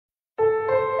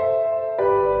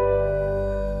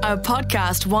A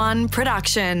Podcast One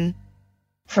production.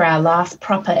 For our last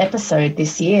proper episode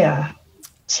this year,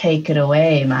 take it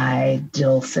away, my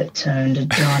dulcet-toned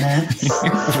Adonis.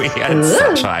 We had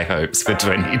such high hopes for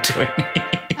 2020.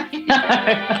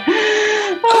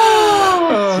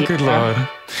 Oh, good Lord.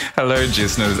 Hello,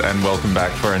 Gisners, and welcome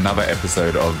back for another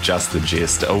episode of Just the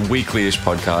Gist, a weekly-ish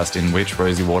podcast in which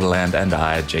Rosie Waterland and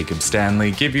I, Jacob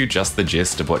Stanley, give you just the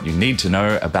gist of what you need to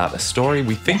know about a story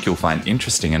we think you'll find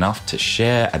interesting enough to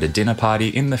share at a dinner party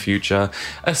in the future,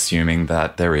 assuming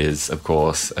that there is, of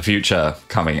course, a future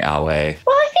coming our way.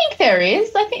 Well, I think there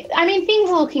is. I mean, things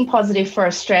are looking positive for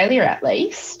Australia, at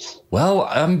least. Well,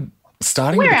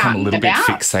 starting to We're become out a little and bit about.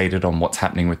 fixated on what's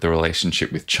happening with the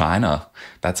relationship with China.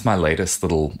 That's my latest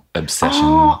little obsession.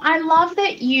 Oh, I love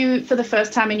that you, for the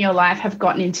first time in your life, have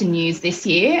gotten into news this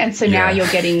year. And so now you're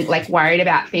getting, worried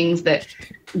about things that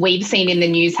we've seen in the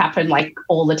news happen,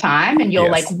 all the time. And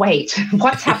you're Yes. wait,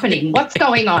 what's happening? What's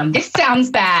going on? This sounds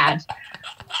bad.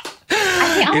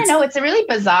 I don't know. It's a really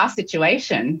bizarre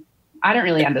situation. I don't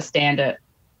really understand it.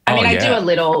 I mean, I do a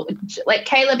little.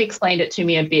 Caleb explained it to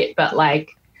me a bit, but I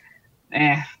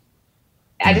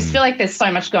just feel like there's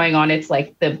so much going on. It's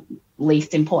the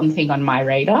least important thing on my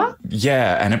radar.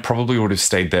 Yeah, and it probably would have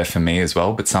stayed there for me as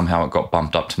well, but somehow it got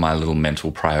bumped up to my little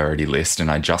mental priority list, and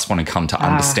I just want to come to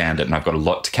understand it, and I've got a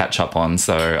lot to catch up on,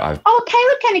 so I've... Oh,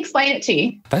 Caleb can explain it to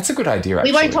you. That's a good idea,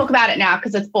 actually. We won't talk about it now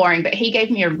because it's boring, but he gave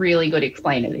me a really good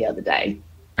explainer the other day.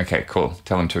 Okay, cool.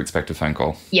 Tell him to expect a phone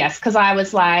call. Yes, because I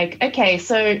was like, okay,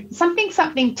 so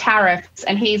something tariffs,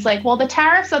 and he's like, well, the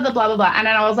tariffs are the blah, blah, blah, and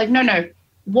then I was like, no,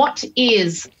 what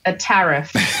is a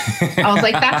tariff? I was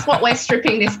like, that's what we're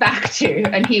stripping this back to.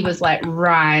 And he was like,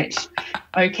 right,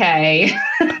 okay.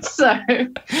 So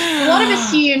a lot of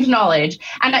assumed knowledge.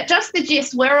 And at Just the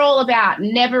Gist, we're all about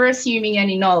never assuming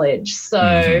any knowledge.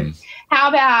 So how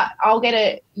about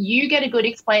you get a good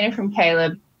explainer from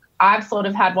Caleb. I've sort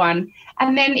of had one.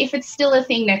 And then if it's still a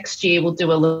thing next year, we'll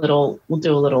do a little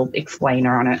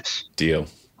explainer on it. Deal.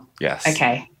 Yes.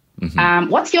 Okay.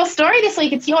 What's your story this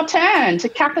week? It's your turn to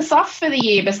cap us off for the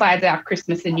year besides our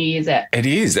Christmas and New Year's Eve. It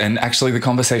is. And actually the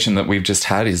conversation that we've just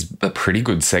had is a pretty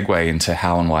good segue into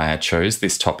how and why I chose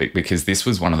this topic, because this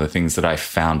was one of the things that I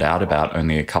found out about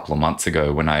only a couple of months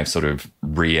ago when I sort of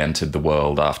re-entered the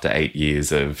world after 8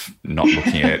 years of not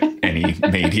looking at any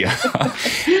media.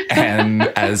 And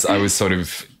as I was sort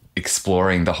of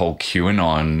exploring the whole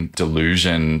QAnon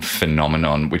delusion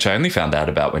phenomenon, which I only found out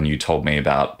about when you told me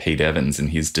about Pete Evans and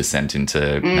his descent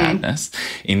into madness.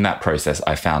 In that process,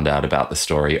 I found out about the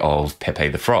story of Pepe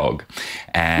the Frog.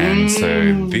 And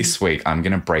so this week, I'm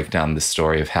going to break down the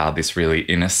story of how this really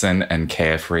innocent and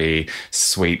carefree,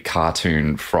 sweet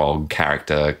cartoon frog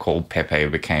character called Pepe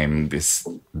became this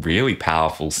really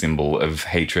powerful symbol of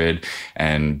hatred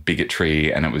and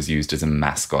bigotry, and it was used as a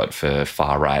mascot for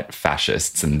far-right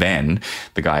fascists. And then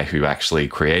the guy who actually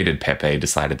created Pepe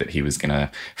decided that he was going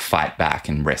to fight back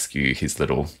and rescue his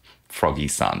little froggy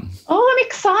son. Oh, I'm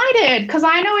excited because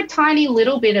I know a tiny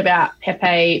little bit about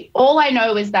Pepe. All I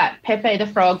know is that Pepe the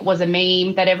Frog was a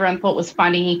meme that everyone thought was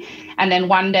funny, and then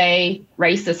one day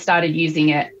racists started using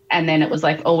it, and then it was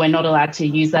like, oh, we're not allowed to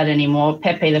use that anymore.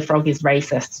 Pepe the Frog is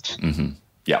racist. Mm-hmm.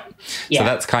 Yeah. Yeah. So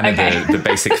that's kind of the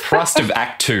basic thrust of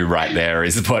Act 2 right there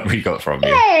is what we got from you.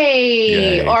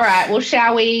 Yay! Yay. All right. Well,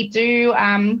 shall we do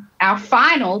our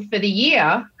final for the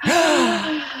year?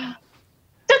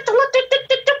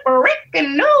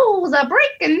 Breaking news,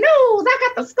 breaking news.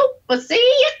 I got the scoop for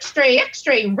see,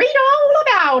 extra, read all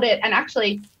about it. And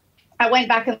actually, I went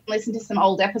back and listened to some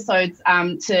old episodes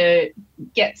to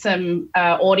get some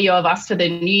audio of us for the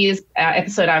New Year's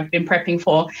episode I've been prepping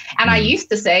for. And I used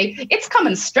to say, it's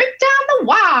coming straight down the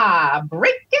wire,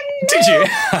 breaking news. Did you?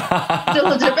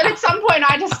 But at some point,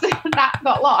 that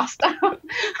got lost.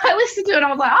 I listened to it and I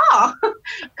was like, oh,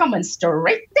 coming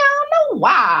straight down the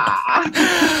wire.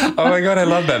 Oh, my God, I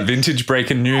love that. Vintage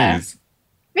breaking news.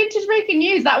 Vintage breaking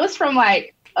news. That was from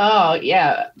oh,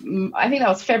 yeah, I think that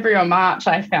was February or March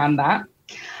I found that.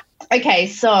 Okay,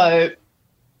 so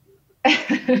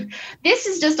this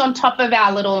is just on top of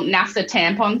our little NASA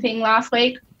tampon thing last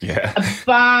week. Yeah. A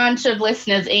bunch of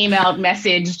listeners emailed,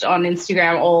 messaged on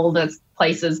Instagram, all the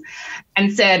places,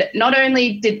 and said not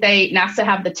only did NASA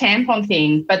have the tampon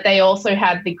thing, but they also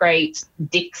had the great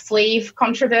dick sleeve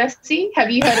controversy. Have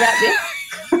you heard about this?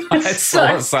 I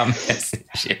saw some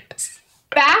messages.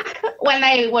 Back when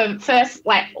they were first,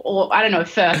 or I don't know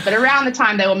first, but around the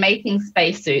time they were making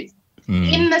spacesuits,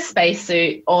 in the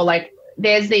spacesuit, or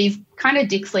there's these kind of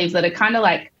dick sleeves that are kind of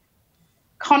like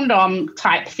condom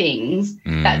type things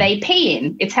that they pee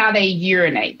in. It's how they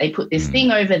urinate. They put this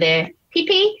thing over their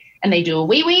pee-pee and they do a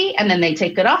wee-wee, and then they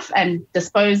take it off and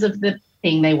dispose of the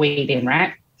thing they weed in,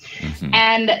 right? Mm-hmm.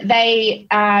 And they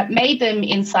made them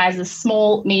in sizes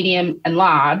small, medium, and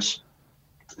large,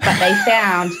 but they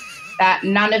found that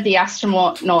none of the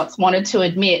astronauts wanted to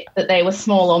admit that they were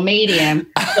small or medium,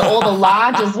 so all the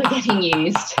larges were getting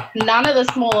used. None of the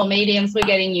small or mediums were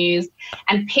getting used,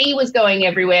 and pee was going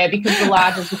everywhere because the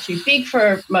larges were too big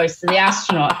for most of the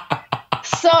astronauts.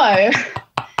 So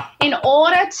in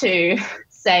order to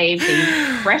save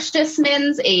the precious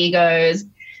men's egos,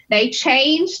 they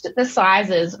changed the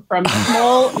sizes from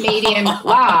small, medium,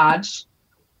 large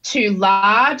to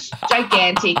large,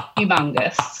 gigantic,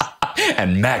 humongous.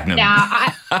 And Magnum. Now,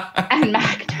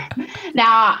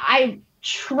 I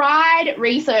tried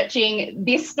researching.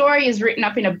 This story is written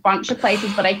up in a bunch of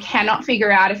places, but I cannot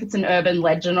figure out if it's an urban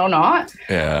legend or not.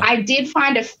 Yeah. I did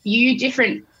find a few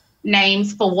different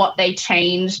names for what they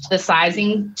changed the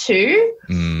sizing to,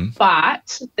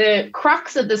 but the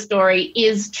crux of the story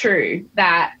is true,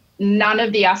 that none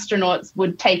of the astronauts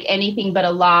would take anything but a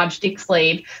large dick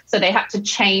sleeve, so they had to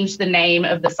change the name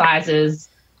of the sizes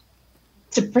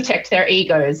to protect their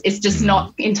egos. It's just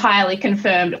not entirely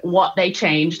confirmed what they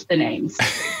changed the names.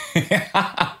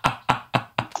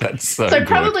 That's so So good.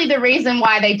 probably the reason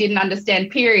why they didn't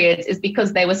understand periods is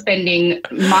because they were spending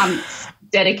months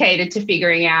dedicated to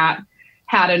figuring out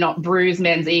how to not bruise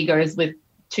men's egos with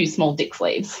too small dick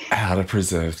sleeves. How to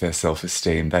preserve their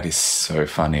self-esteem. That is so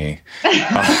funny.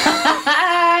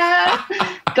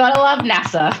 Gotta love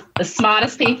NASA, the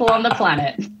smartest people on the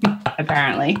planet,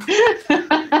 apparently.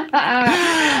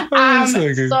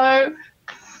 So good. So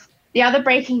the other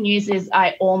breaking news is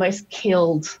I almost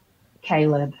killed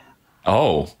Caleb.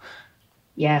 Oh,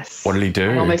 Yes. what did he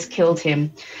do? I almost killed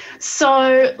him.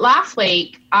 So last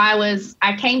week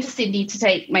I came to Sydney to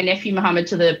take my nephew Mohammed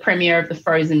to the premiere of the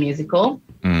Frozen musical.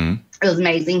 It was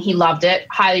amazing. He loved it.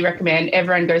 Highly recommend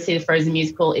everyone go see the Frozen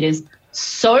musical. It is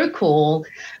so cool.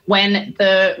 When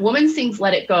the woman sings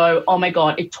Let It Go, oh my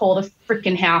God, it tore the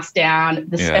freaking house down.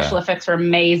 The special effects were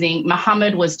amazing.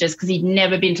 Muhammad was just, because he'd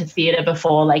never been to theatre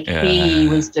before, like he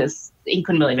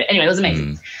couldn't believe it. Anyway, it was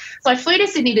amazing. So I flew to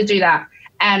Sydney to do that.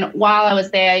 And while I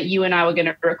was there, you and I were going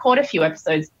to record a few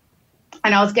episodes.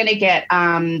 And I was going to get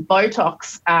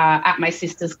Botox at my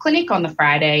sister's clinic on the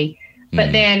Friday.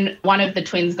 But then one of the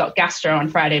twins got gastro on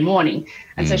Friday morning.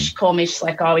 And so she called me. She's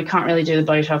like, oh, we can't really do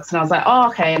the Botox. And I was like, oh,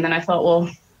 okay. And then I thought, well,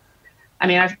 I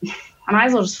mean, I might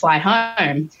as well just fly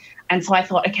home. And so I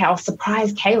thought, okay, I'll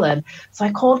surprise Caleb. So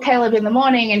I called Caleb in the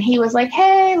morning and he was like,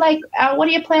 hey, like, what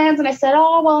are your plans? And I said,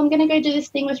 oh, well, I'm going to go do this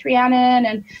thing with Rhiannon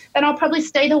and then I'll probably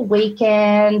stay the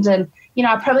weekend and, you know,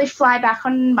 I'll probably fly back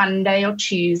on Monday or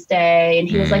Tuesday. And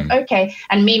he was like, okay.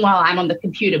 And meanwhile, I'm on the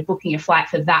computer booking a flight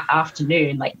for that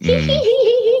afternoon, like,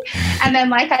 And then,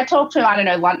 like, I talked to him, I don't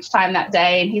know, lunchtime that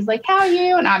day, and he's like, how are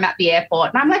you? And I'm at the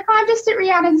airport, and I'm like, I'm just at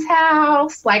Rhiannon's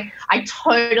house. Like, I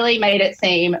totally made it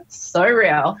seem so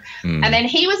real. And then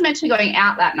he was meant to be going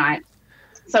out that night.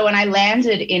 So when I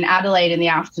landed in Adelaide in the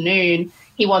afternoon,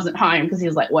 he wasn't home because he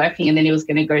was, like, working, and then he was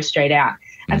going to go straight out.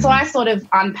 And so I sort of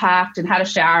unpacked and had a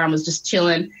shower and was just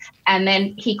chilling. And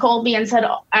then he called me and said,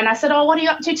 and I said, oh, what are you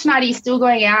up to tonight? Are you still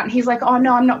going out? And he's like, oh,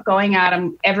 no, I'm not going out.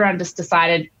 Everyone just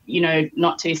decided, you know,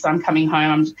 not to, so I'm coming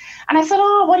home. And I said,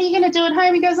 oh, what are you going to do at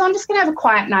home? He goes, I'm just going to have a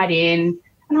quiet night in.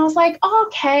 And I was like, oh,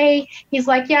 okay. He's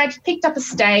like, yeah, I just picked up a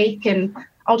steak and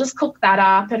I'll just cook that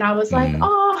up. And I was like,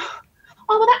 oh,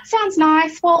 well, that sounds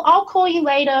nice. Well, I'll call you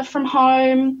later from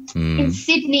home in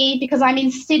Sydney because I'm in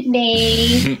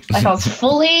Sydney. Like I was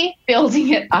fully building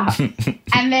it up.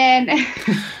 And then,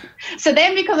 so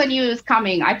then because I knew it was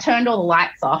coming, I turned all the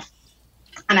lights off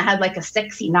and I had like a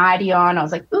sexy nightie on. I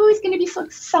was like, ooh, he's going to be so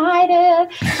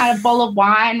excited. I had a bowl of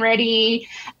wine ready.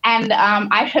 And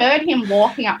I heard him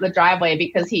walking up the driveway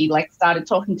because he like started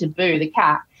talking to Boo, the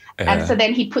cat. And so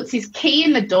then he puts his key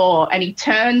in the door and he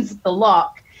turns the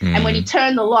lock. And when he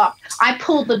turned the lock, I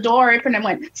pulled the door open and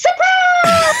went,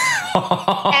 surprise!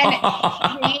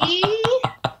 And he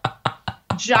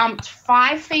jumped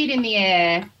 5 feet in the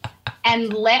air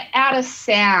and let out a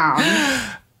sound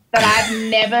that I've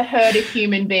never heard a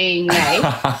human being make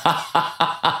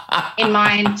in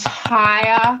my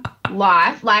entire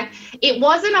life. Like, it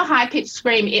wasn't a high-pitched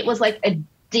scream. It was like a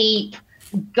deep,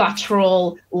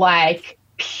 guttural, like,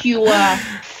 pure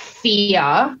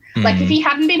fear. Like if he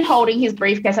hadn't been holding his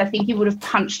briefcase, I think he would have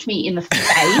punched me in the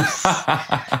face.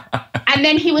 And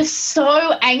then he was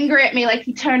so angry at me, like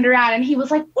he turned around and he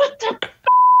was like, what the f-?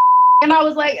 And I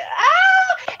was like,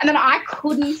 ah! And then I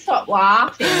couldn't stop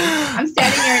laughing. I'm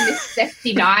standing there in this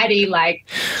sexy nightie, like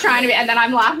trying to be, and then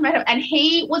I'm laughing at him. And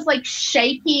he was like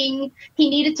shaking. He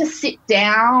needed to sit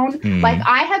down. Like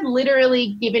I had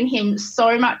literally given him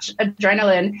so much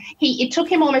adrenaline. It took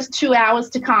him almost 2 hours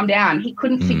to calm down. He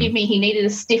couldn't forgive me. He needed a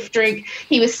stiff drink.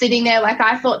 He was sitting there like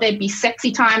I thought there'd be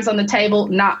sexy times on the table.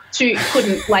 Nah,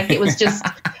 couldn't. Like it was just,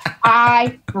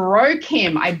 I broke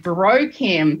him.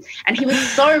 And he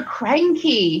was so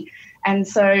cranky. And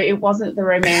so it wasn't the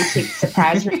romantic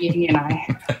surprise reunion I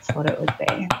thought it would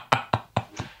be.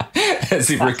 Has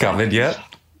he recovered yet?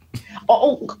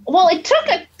 Oh, well, it took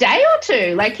a day or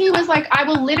two. Like he was like, I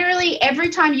will literally, every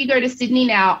time you go to Sydney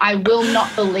now, I will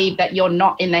not believe that you're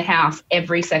not in the house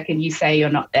every second you say you're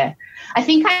not there. I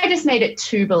think I just made it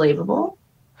too believable.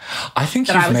 I think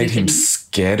you've made him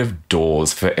scared of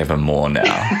doors forevermore now.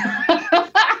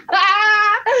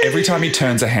 Every time he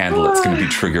turns a handle, it's going to be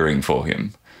triggering for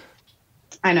him.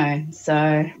 I know. So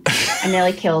I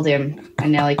nearly killed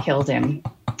him.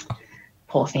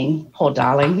 Poor thing. Poor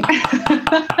darling.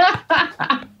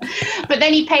 But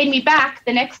then he paid me back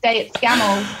the next day at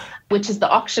Scammell's, which is the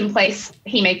auction place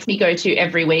he makes me go to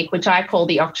every week, which I call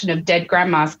the auction of dead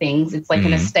grandma's things. It's like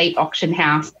an estate auction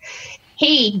house.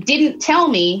 He didn't tell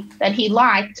me that he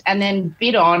liked and then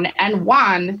bid on and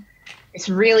won this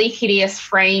really hideous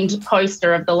framed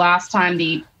poster of the last time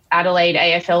the Adelaide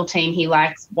AFL team he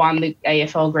likes won the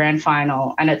AFL grand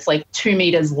final, and it's like 2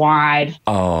 meters wide.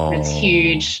 Oh. It's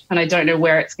huge, and I don't know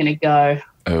where it's going to go.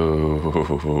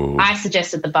 Oh. I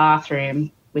suggested the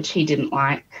bathroom, which he didn't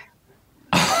like.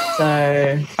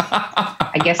 So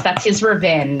I guess that's his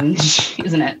revenge,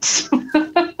 isn't it?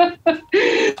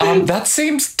 That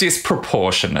seems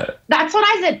disproportionate. That's what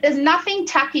I said. There's nothing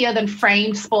tackier than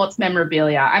framed sports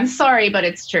memorabilia. I'm sorry, but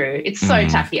it's true. It's so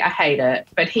tacky. I hate it.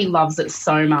 But he loves it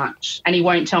so much. And he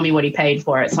won't tell me what he paid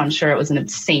for it, so I'm sure it was an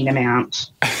obscene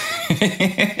amount.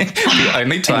 The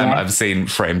only time I've seen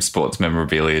framed sports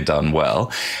memorabilia done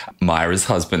well, Myra's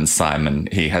husband, Simon,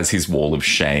 he has his wall of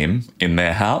shame in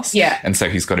their house. Yeah. And so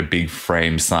he's got a big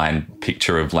frame signed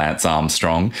picture of Lance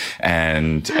Armstrong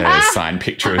and a signed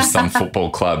picture of some football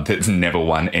club that's never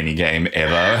won any game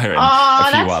ever. And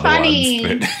a few other funny.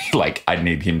 ones that, like, I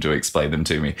need him to explain them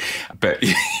to me. But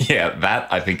yeah, that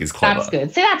I think is clever. That's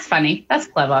good. See, that's funny. That's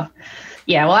clever.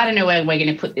 Yeah, well, I don't know where we're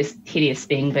going to put this hideous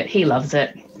thing, but he loves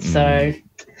it. So,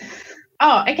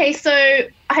 okay. So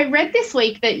I read this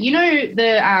week that, you know,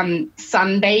 the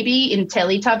sun baby in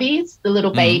Teletubbies, the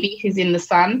little baby who's in the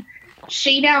sun,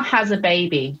 she now has a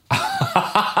baby. That's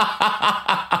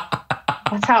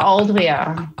how old we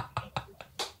are.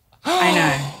 I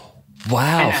know.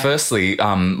 Wow. Firstly,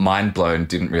 mind blown.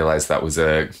 Didn't realize that was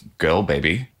a girl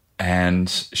baby. And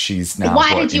she's now...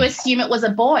 Why did you assume it was a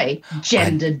boy?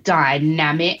 Gender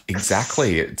dynamics.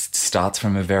 Exactly. It starts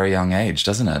from a very young age,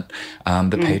 doesn't it?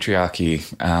 The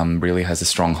patriarchy really has a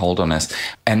strong hold on us.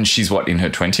 And she's what, in her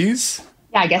 20s?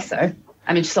 Yeah, I guess so.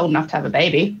 I mean, she's old enough to have a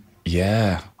baby.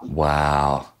 Yeah.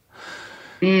 Wow.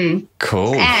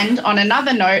 Cool. And on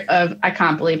another note of I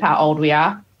can't believe how old we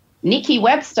are, Nikki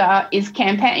Webster is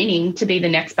campaigning to be the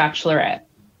next Bachelorette.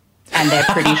 And they're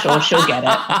pretty sure she'll get it.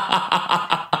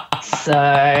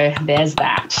 So there's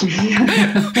that.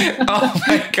 Oh,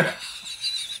 my God.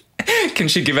 Can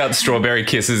she give out strawberry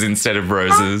kisses instead of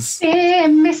roses? I've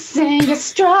been missing your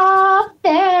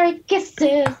strawberry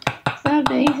kisses.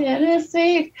 Something to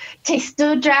sweet. Taste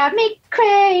to drive me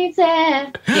crazy.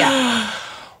 Yeah.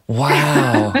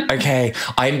 Wow. Okay.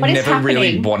 I never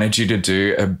really happening? wanted you to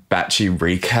do a Batchy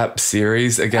recap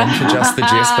series again for Just the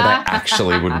Gist, but I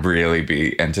actually would really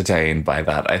be entertained by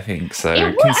that, I think. So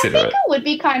consider I think it would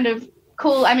be kind of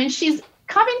cool. I mean, she's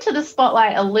come into the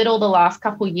spotlight a little the last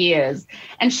couple of years,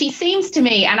 and she seems to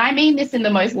me, and I mean this in the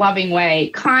most loving way,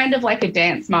 kind of like a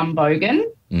dance mum bogan.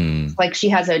 Like she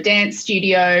has her dance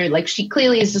studio, like she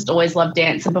clearly has just always loved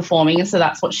dance and performing, and so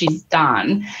that's what she's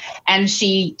done. And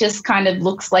she just kind of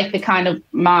looks like the kind of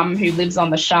mum who lives in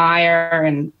the Shire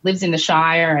and,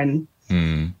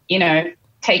 you know,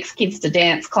 takes kids to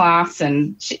dance class,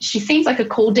 and she seems like a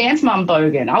cool dance mum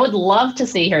bogan. I would love to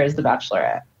see her as the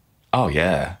Bachelorette. Oh,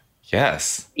 yeah.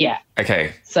 Yes. Yeah.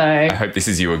 Okay. So I hope this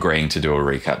is you agreeing to do a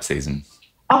recap season.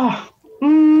 Oh,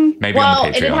 maybe well,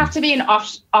 on the Patreon. it'd have to be an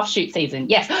offshoot season.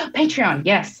 Yes. Patreon.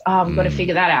 Yes. Oh, we've got to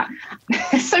figure that out.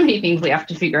 There's so many things we have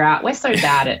to figure out. We're so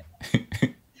bad at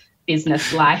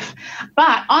business life.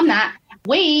 But on that,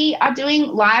 we are doing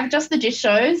live Just the Gist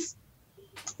shows.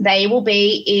 They will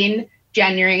be in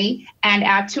January, and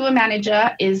our tour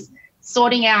manager is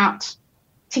sorting out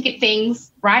ticket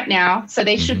things right now. So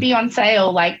they should be on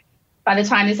sale, like, by the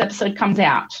time this episode comes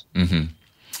out.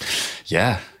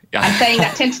 Yeah. I'm saying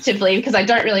that tentatively because I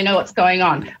don't really know what's going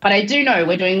on. But I do know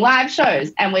we're doing live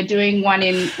shows, and we're doing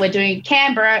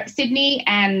Canberra, Sydney,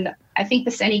 and I think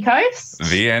the Sunny Coast.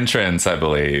 The Entrance, I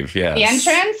believe, yes. The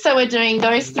Entrance. So we're doing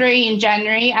those 3 in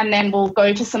January, and then we'll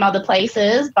go to some other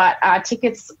places. But our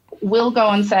tickets will go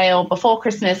on sale before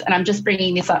Christmas, and I'm just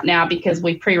bringing this up now because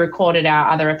we pre-recorded our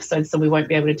other episodes, so we won't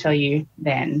be able to tell you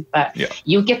then. But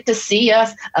you'll get to see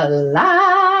us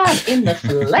alive in the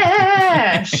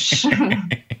flesh.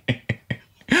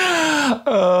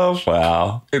 Oh,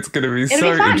 wow. It's going to be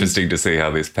so interesting to see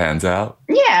how this pans out.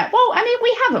 Yeah. Well, I mean,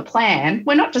 we have a plan.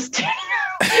 We're not just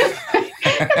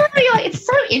it's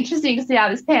so interesting to see how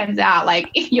this pans out. Like,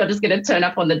 if you're just going to turn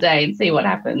up on the day and see what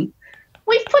happens.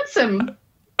 We've put some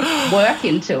work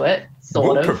into it,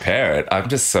 we'll prepare it. I'm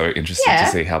just so interested to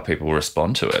see how people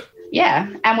respond to it. Yeah.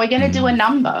 And we're going to do a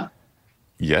number.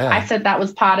 Yeah. I said that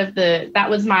was that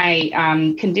was my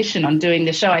condition on doing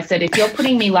the show. I said, if you're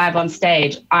putting me live on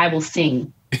stage, I will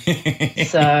sing.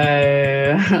 So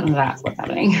that's what's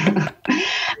happening. And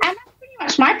that's pretty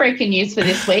much my breaking news for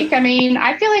this week. I mean,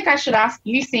 I feel like I should ask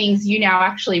you, things you now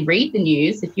actually read the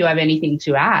news, if you have anything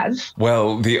to add.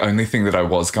 Well, the only thing that I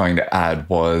was going to add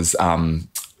was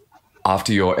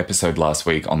after your episode last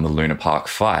week on the Luna Park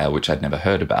fire, which I'd never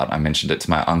heard about, I mentioned it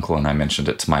to my uncle and I mentioned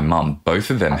it to my mum.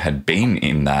 Both of them had been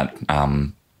in that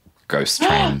ghost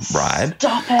train ride.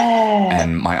 Stop it.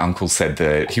 And my uncle said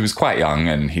that he was quite young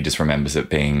and he just remembers it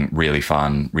being really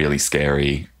fun, really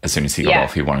scary. As soon as he got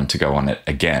off, he wanted to go on it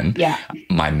again. Yeah.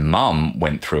 My mum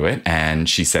went through it and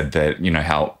she said that, you know,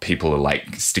 how people are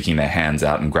like sticking their hands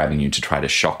out and grabbing you to try to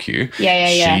shock you.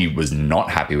 She was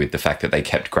not happy with the fact that they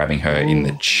kept grabbing her in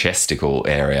the chesticle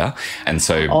area. And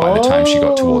so by the time she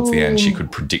got towards the end, she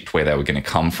could predict where they were going to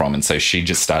come from. And so she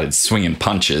just started swinging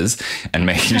punches and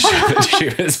making sure that she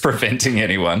was preventing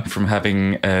anyone from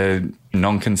having a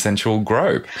non-consensual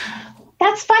grope.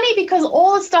 That's funny because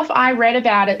all the stuff I read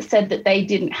about it said that they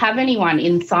didn't have anyone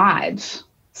inside.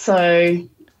 So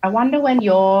I wonder when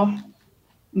your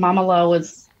mama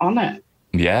was on it.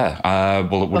 Yeah.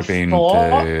 Well, it would have been the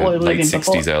late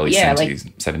 60s, early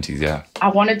 70s, yeah. I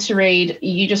wanted to read,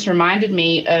 you just reminded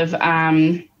me of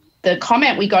the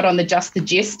comment we got on the Just the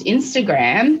Gist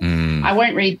Instagram. I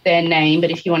won't read their name,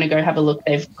 but if you want to go have a look,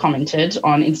 they've commented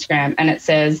on Instagram and it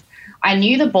says, I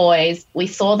knew the boys. We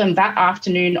saw them that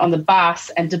afternoon on the bus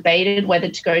and debated whether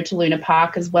to go to Luna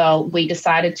Park as well. We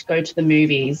decided to go to the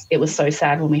movies. It was so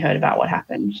sad when we heard about what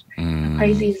happened. How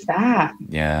crazy is that?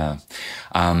 Yeah.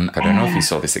 I don't know if you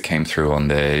saw this. It came through on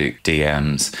the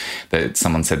DMs that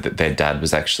someone said that their dad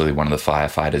was actually one of the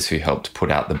firefighters who helped put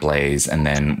out the blaze and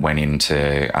then went in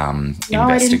to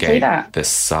investigate the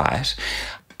site.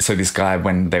 So this guy,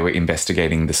 when they were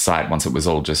investigating the site, once it was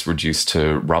all just reduced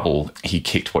to rubble, he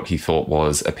kicked what he thought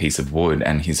was a piece of wood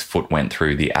and his foot went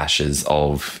through the ashes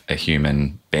of a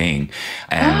human being.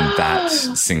 And that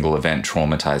single event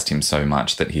traumatized him so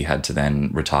much that he had to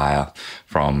then retire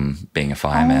from being a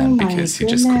fireman because he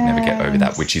just could never get over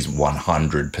that, which is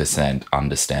 100%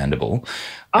 understandable.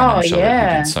 And I'm sure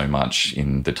that he did so much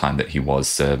in the time that he was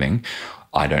serving.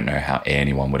 I don't know how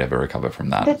anyone would ever recover from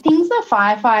that. The things that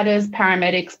firefighters,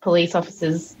 paramedics, police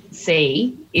officers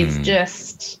see is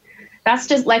that's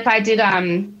just like I did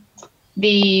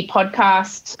the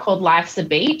podcast called Life's a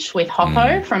Beach with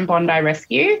Hoppo from Bondi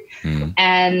Rescue.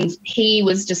 And he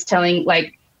was just telling,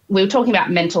 like, we were talking about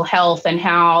mental health and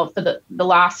how for the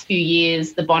last few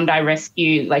years, the Bondi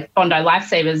Rescue, like Bondi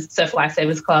Lifesavers, Surf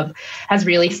Lifesavers Club has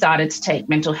really started to take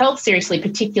mental health seriously,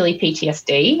 particularly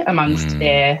PTSD amongst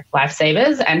their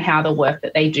lifesavers and how the work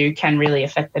that they do can really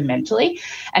affect them mentally.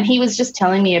 And he was just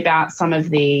telling me about some of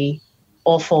the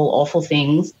awful, awful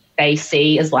things they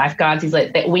see as lifeguards. He's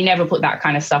like, we never put that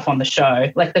kind of stuff on the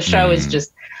show. Like the show is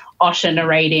just Osha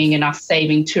narrating and us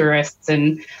saving tourists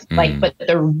and but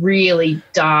the really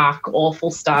dark,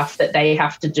 awful stuff that they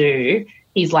have to do,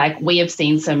 he's like, we have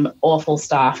seen some awful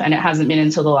stuff and it hasn't been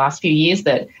until the last few years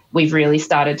that we've really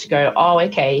started to go, oh,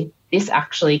 okay, this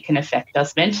actually can affect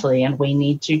us mentally and we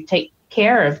need to take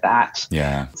care of that.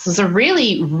 Yeah. So it's a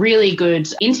really, really good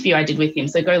interview I did with him.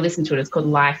 So go listen to it. It's called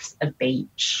Life's a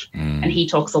Beach. And he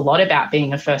talks a lot about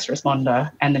being a first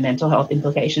responder and the mental health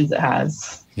implications it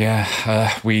has.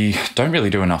 Yeah, we don't really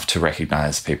do enough to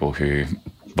recognise people who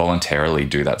voluntarily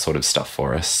do that sort of stuff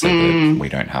for us so that we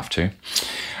don't have to.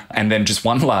 And then just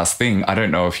one last thing, I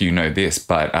don't know if you know this,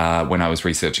 but when I was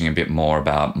researching a bit more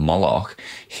about Moloch,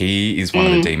 he is one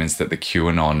of the demons that the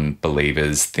QAnon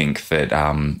believers think that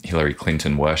Hillary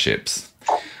Clinton worships.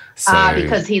 So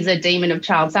because he's a demon of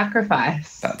child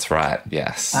sacrifice. that's right,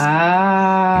 yes.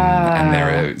 And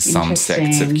there are some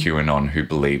sects of QAnon who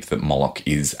believe that Moloch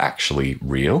is actually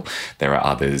real. There are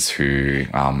others who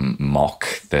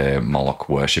mock the Moloch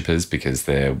worshippers because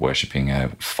they're worshipping a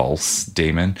false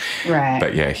demon. Right.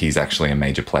 But yeah, he's actually a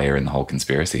major player in the whole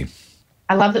conspiracy.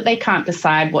 I love that they can't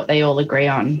decide what they all agree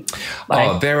on.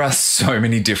 There are so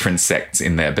many different sects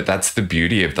in there, but that's the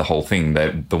beauty of the whole thing.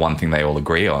 That the one thing they all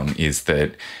agree on is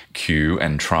that Q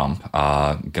and Trump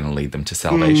are going to lead them to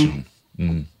salvation.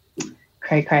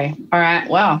 Cray. All right.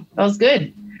 Well, that was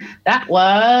good. That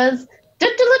was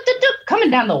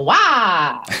coming down the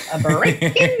wire.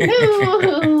 Breaking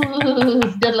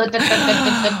news.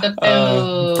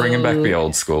 Bringing back the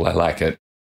old school. I like it.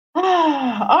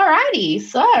 All righty.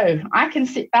 So I can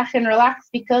sit back and relax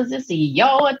because it's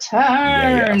your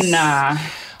turn.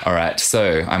 Yes. All right.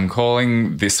 So I'm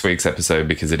calling this week's episode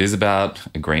because it is about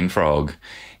a green frog.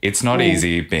 It's not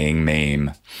easy being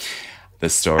meme. The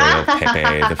story of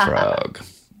Pepe the Frog.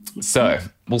 So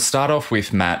we'll start off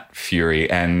with Matt Fury,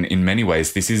 and in many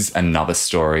ways this is another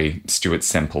story Stuart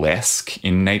Semple-esque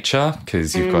in nature,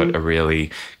 because you've got a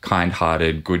really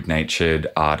kind-hearted, good-natured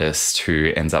artist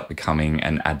who ends up becoming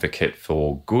an advocate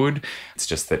for good. It's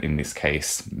just that in this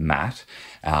case, Matt,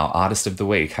 our artist of the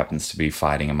week, happens to be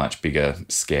fighting a much bigger,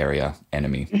 scarier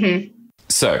enemy.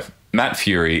 So Matt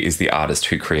Fury is the artist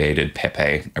who created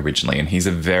Pepe originally, and he's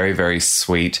a very, very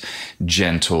sweet,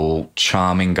 gentle,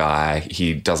 charming guy.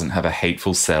 He doesn't have a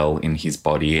hateful cell in his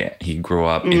body. He grew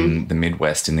up in the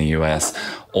Midwest in the US,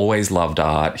 always loved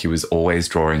art. He was always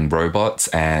drawing robots,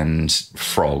 and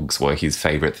frogs were his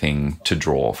favorite thing to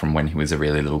draw from when he was a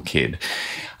really little kid.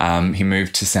 He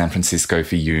moved to San Francisco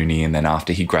for uni, and then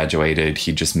after he graduated,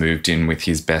 he just moved in with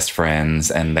his best friends,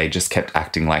 and they just kept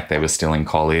acting like they were still in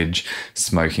college,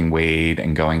 smoking weed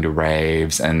and going to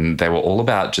raves, and they were all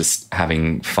about just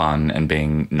having fun and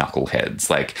being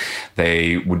knuckleheads. Like,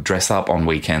 they would dress up on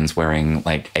weekends wearing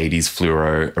like 80s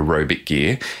fluoro aerobic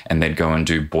gear, and they'd go and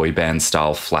do boy band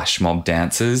style flash mob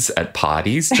dances at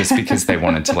parties just because they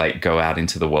wanted to like go out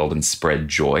into the world and spread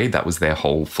joy. That was their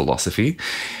whole philosophy.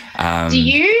 Do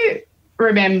you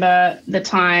remember the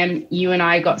time you and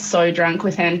I got so drunk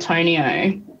with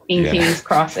Antonio in King's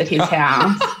Cross at his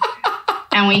house?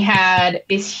 And we had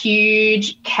this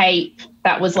huge cape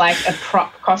that was like a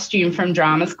prop costume from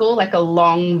drama school, like a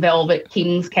long velvet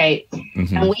king's cape.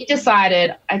 And we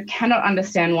decided, I cannot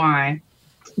understand why,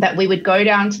 that we would go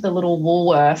down to the little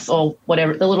Woolworths or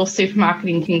whatever, the little supermarket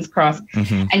in King's Cross,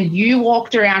 and you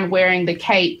walked around wearing the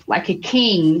cape like a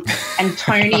king, and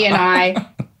Tony and I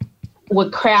were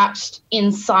crouched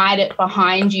inside it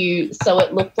behind you so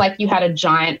it looked like you had a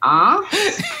giant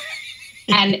arse.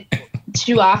 And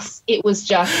to us, it was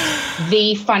just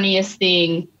the funniest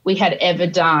thing we had ever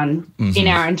done in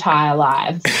our entire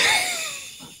lives.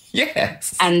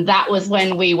 Yes. And that was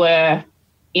when we were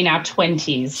in our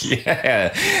 20s.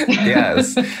 Yeah.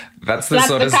 Yes. That's the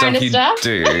sort of stuff you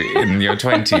do in your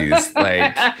 20s.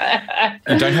 Like,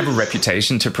 you don't have a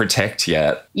reputation to protect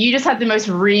yet. You just had the most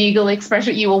regal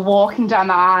expression. You were walking down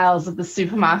the aisles of the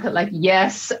supermarket like,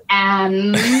 yes,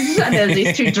 and there's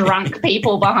these two drunk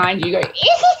people behind you going,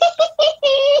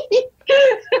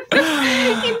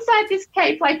 inside this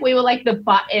cape, like we were like the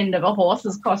butt end of a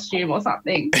horse's costume or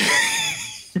something.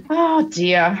 Oh,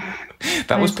 dear.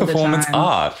 That was performance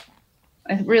art.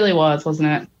 It really was,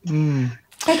 wasn't it?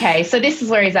 Okay, so this is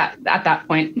where he's at that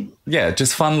point. Yeah,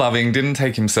 just fun-loving, didn't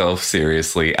take himself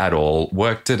seriously at all,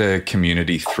 worked at a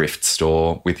community thrift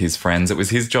store with his friends. It was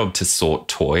his job to sort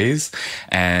toys,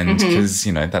 and because,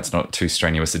 you know, that's not too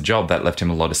strenuous a job, that left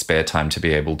him a lot of spare time to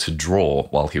be able to draw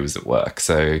while he was at work.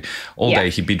 So all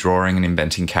day he'd be drawing and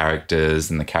inventing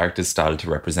characters, and the characters started to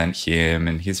represent him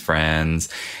and his friends,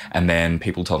 and then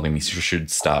people told him he should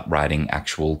start writing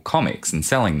actual comics and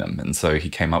selling them. And so he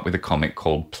came up with a comic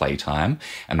called Playtime,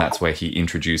 and that's where he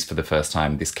introduced for the first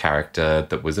time this character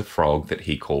that was a frog that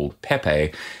he called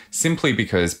Pepe, simply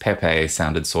because Pepe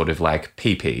sounded sort of like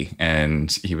pee-pee,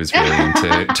 and he was really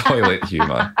into toilet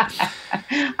humor.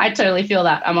 I totally feel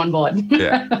that. I'm on board.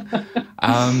 Yeah.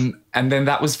 And then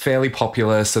that was fairly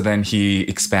popular, so then he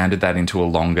expanded that into a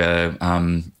longer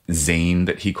zine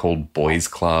that he called Boys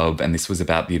Club, and this was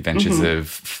about the adventures of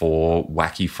four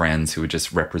wacky friends who were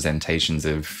just representations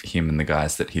of him and the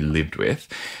guys that he lived with,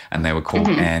 and they were called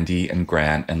Andy and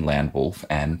Grant and Landwolf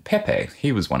and Pepe.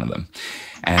 He was one of them.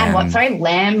 And what, sorry,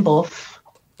 Landwolf?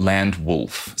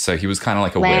 Landwolf. So he was kind of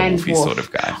like a werewolfy sort of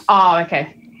guy. Oh,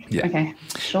 okay. Yeah. Okay,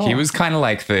 sure. He was kind of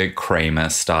like the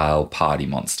Kramer-style party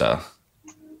monster.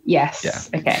 Yes.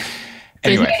 Yeah. Okay. So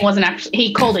Anyway. his name wasn't actually,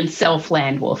 he called himself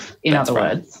Landwolf, in That's other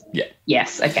right. words. Yeah.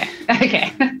 Yes, okay.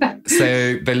 Okay.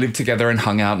 So they lived together and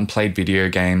hung out and played video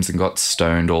games and got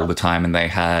stoned all the time. And they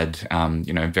had,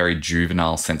 very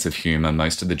juvenile sense of humor.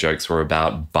 Most of the jokes were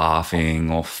about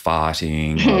barfing or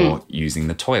farting or using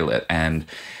the toilet. And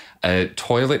a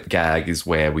toilet gag is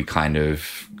where we kind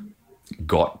of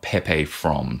got Pepe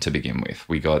from to begin with.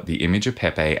 We got the image of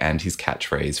Pepe and his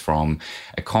catchphrase from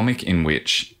a comic in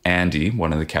which Andy,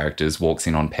 one of the characters, walks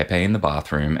in on Pepe in the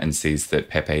bathroom and sees that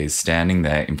Pepe is standing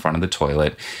there in front of the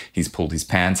toilet. He's pulled his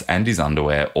pants and his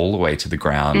underwear all the way to the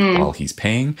ground while he's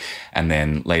peeing. And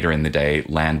then later in the day,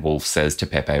 Landwolf says to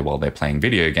Pepe while they're playing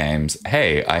video games,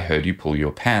 "Hey, I heard you pull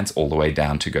your pants all the way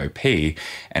down to go pee."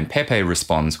 And Pepe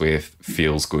responds with,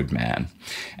 "Feels good, man."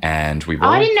 And we've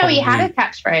all I didn't know he probably- had a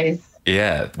catchphrase.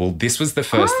 Yeah, well, this was the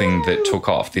first thing that took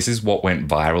off. This is what went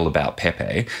viral about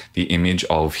Pepe, the image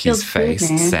of his Feels good, face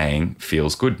man. saying,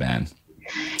 "Feels good, man."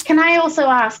 Can I also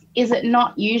ask, is it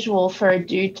not usual for a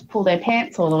dude to pull their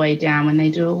pants all the way down when they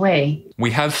do a wee?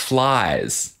 We have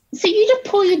flies. So you just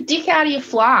pull your dick out of your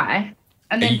fly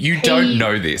and then You pee don't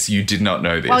know this. You did not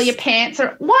know this. while your pants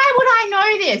are... Why would I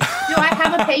know this? Do I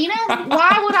have a penis?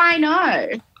 Why would I know?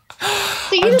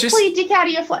 So you just pull your dick out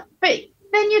of your fly. But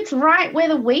then it's right where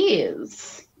the wee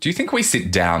is. Do you think we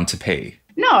sit down to pee?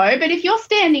 No, but if you're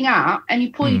standing up and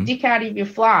you pull your dick out of your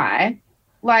fly,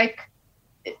 like,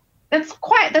 that's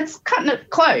cutting it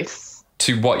close.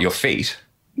 To what, your feet?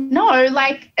 No,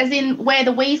 like, as in where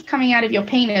the wee's coming out of your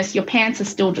penis, your pants are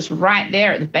still just right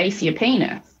there at the base of your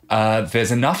penis.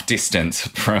 There's enough distance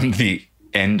from the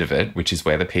end of it, which is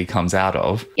where the pee comes out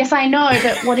of. Yes, I know,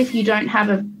 but what if you don't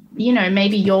have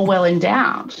maybe you're well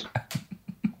endowed?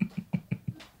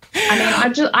 I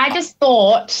mean, I just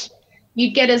thought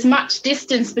you'd get as much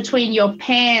distance between your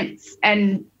pants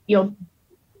and your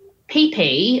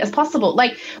pee-pee as possible.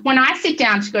 Like, when I sit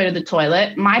down to go to the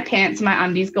toilet, my pants and my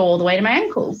undies go all the way to my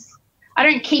ankles. I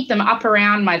don't keep them up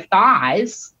around my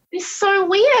thighs. It's so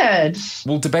weird.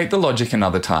 We'll debate the logic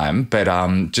another time, but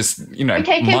just,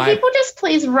 Okay, can people just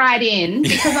please write in,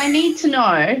 because I need to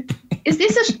know, is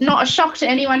this not a shock to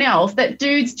anyone else that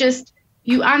dudes just,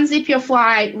 you unzip your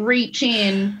fly, reach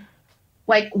in,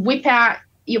 like whip out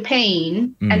your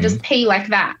peen and just pee like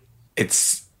that?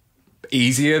 It's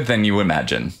easier than you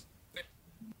imagine.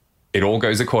 It all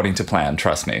goes according to plan,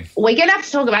 trust me. We're going to have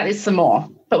to talk about this some more,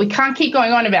 but we can't keep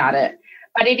going on about it.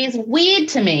 But it is weird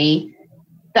to me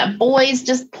that boys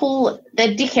just pull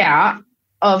their dick out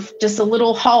of just a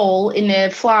little hole in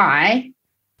their fly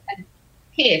and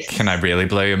piss. Can I really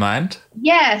blow your mind?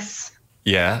 Yes.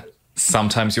 Yeah.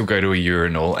 Sometimes you'll go to a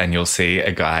urinal and you'll see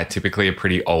a guy, typically a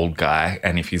pretty old guy,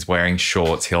 and if he's wearing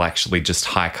shorts, he'll actually just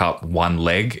hike up one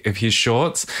leg of his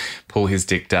shorts, pull his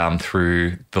dick down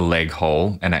through the leg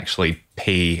hole, and actually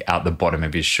pee out the bottom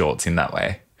of his shorts in that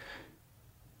way.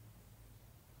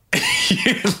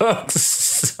 You look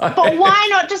so... But why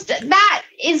not just, that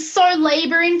is so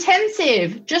labor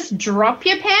intensive. Just drop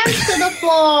your pants to the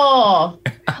floor.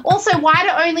 Also, why do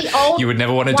only old... You would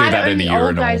never want to do that in a urinal.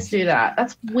 Old guys do that?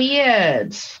 That's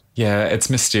weird. Yeah, it's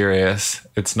mysterious.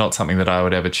 It's not something that I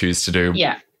would ever choose to do.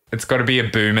 Yeah. It's got to be a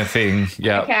boomer thing.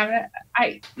 Yeah. Okay,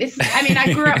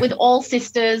 I grew up with all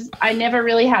sisters. I never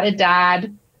really had a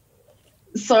dad.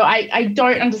 So I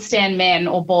don't understand men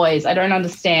or boys. I don't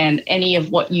understand any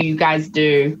of what you guys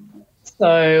do.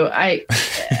 So I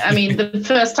mean, the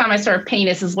first time I saw a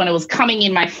penis is when it was coming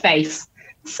in my face.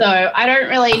 So I don't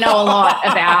really know a lot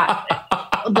about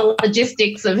the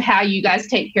logistics of how you guys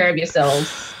take care of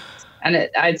yourselves. And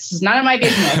it's just none of my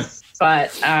business.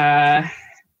 But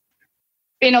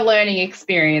been a learning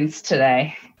experience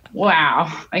today. Wow.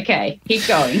 Okay, keep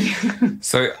going.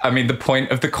 So, I mean, the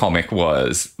point of the comic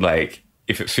was, like,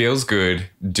 if it feels good,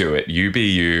 do it. You be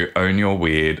you, own your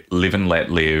weird, live and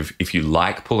let live. If you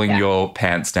like pulling your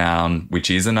pants down, which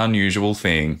is an unusual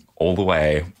thing all the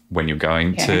way when you're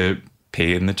going to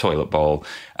pee in the toilet bowl,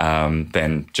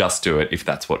 then just do it if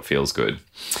that's what feels good.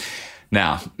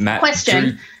 Now, Matt.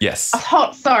 Question. Yes.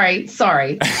 Oh, sorry.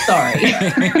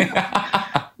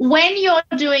 When you're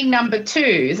doing number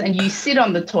twos and you sit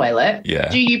on the toilet,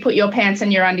 do you put your pants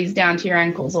and your undies down to your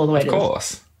ankles all the way to the floor? Of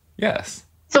course. Yes.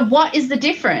 So what is the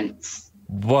difference?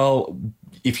 Well,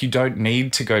 if you don't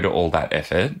need to go to all that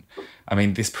effort, I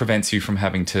mean, this prevents you from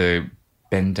having to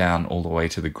bend down all the way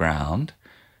to the ground.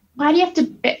 Why do you have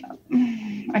to...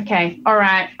 Okay, all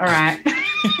right.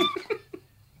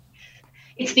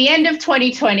 It's the end of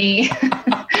 2020.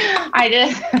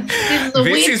 This is a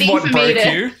weird thing for me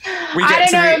to... We get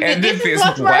to the end of this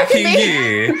wacky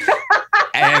year,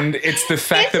 and it's the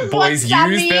fact that boys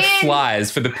use their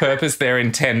flies for the purpose they're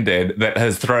intended that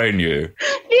has thrown you.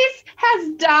 This has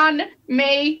done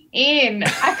me in.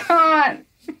 I can't.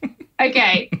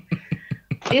 Okay.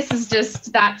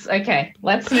 That's okay.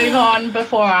 Let's move on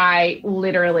before I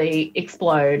literally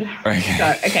explode. Okay.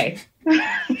 So, okay.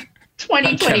 2020.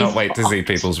 I cannot wait to see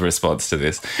people's response to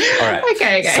this. All right.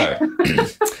 Okay.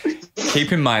 So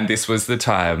keep in mind, this was the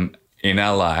time in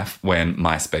our life when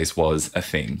MySpace was a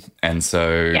thing. And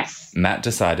so Matt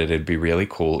decided it'd be really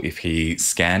cool if he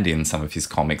scanned in some of his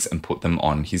comics and put them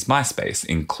on his MySpace,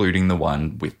 including the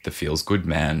one with the Feels Good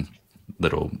Man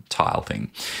little tile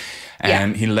thing.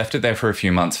 And he left it there for a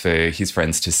few months for his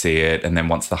friends to see it. And then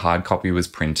once the hard copy was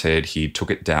printed, he took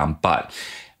it down. But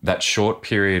that short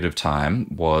period of time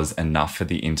was enough for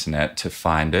the internet to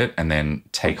find it and then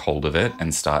take hold of it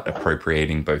and start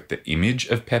appropriating both the image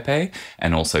of Pepe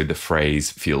and also the phrase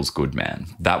feels good man.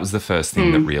 That was the first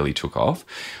thing that really took off.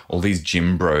 All these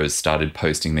gym bros started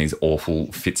posting these awful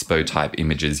Fitspo type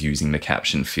images using the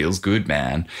caption feels good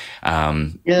man,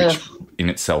 which in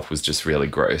itself was just really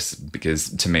gross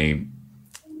because to me,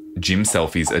 gym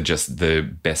selfies are just the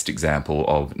best example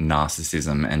of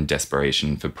narcissism and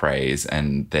desperation for praise,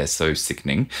 and they're so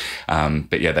sickening.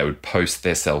 But yeah, they would post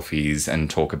their selfies and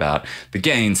talk about the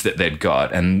gains that they'd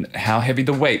got and how heavy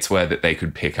the weights were that they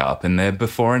could pick up and their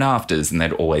before and afters, and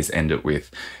they'd always end it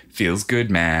with feels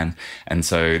good man. And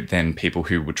so then people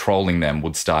who were trolling them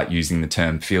would start using the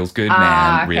term feels good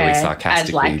man really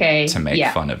sarcastically to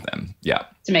make fun of them. Yeah.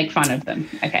 To make fun of them.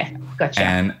 Okay, gotcha.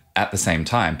 And at the same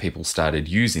time, people started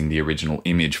using the original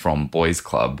image from Boys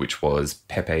Club, which was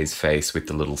Pepe's face with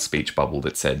the little speech bubble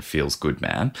that said, feels good,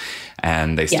 man.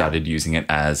 And they started using it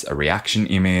as a reaction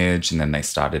image. And then they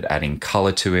started adding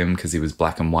color to him because he was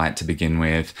black and white to begin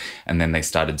with. And then they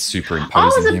started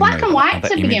superimposing was it black and white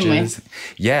to begin with?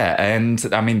 Yeah.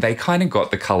 And I mean, they kind of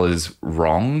got the colors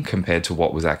wrong compared to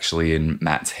what was actually in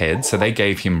Matt's head. So they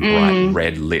gave him bright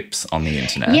red lips on the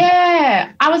internet. Yeah.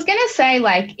 I was going to say,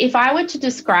 like, if I were to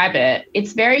describe it,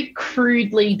 it's very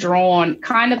crudely drawn,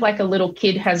 kind of like a little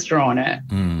kid has drawn it.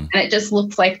 And it just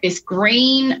looks like this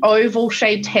green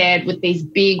oval-shaped head with these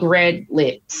big red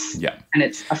lips. Yeah. And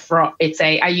it's a frog.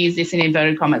 I use this in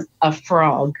inverted commas, a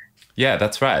frog. Yeah,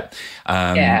 that's right.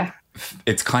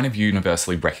 It's kind of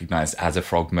universally recognized as a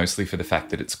frog, mostly for the fact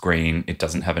that it's green, it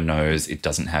doesn't have a nose, it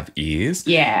doesn't have ears.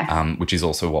 Yeah. Which is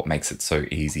also what makes it so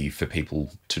easy for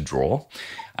people to draw.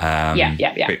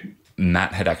 But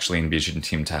Matt had actually envisioned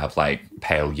him to have like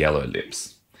pale yellow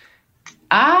lips.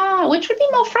 Which would be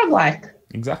more frog-like.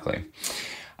 Exactly.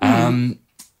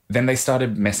 Then they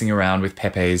started messing around with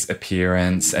Pepe's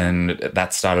appearance, and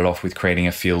that started off with creating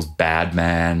a feels bad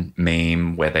man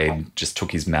meme where they just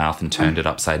took his mouth and turned it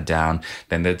upside down.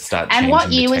 Then they'd start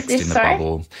changing the text in the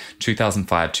bubble.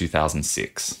 2005,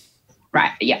 2006.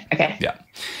 Right. Yeah. Okay. Yeah.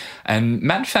 And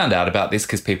Matt found out about this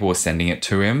because people were sending it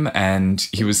to him, and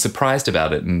he was surprised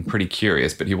about it and pretty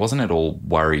curious, but he wasn't at all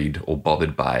worried or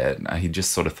bothered by it. He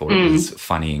just sort of thought it was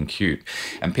funny and cute.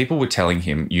 And people were telling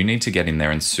him, you need to get in there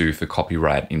and sue for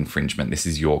copyright infringement. This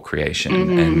is your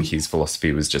creation. And his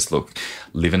philosophy was just, look,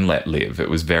 live and let live. It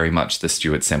was very much the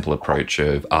Stuart Semple approach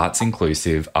of art's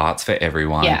inclusive, art's for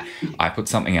everyone. Yeah. I put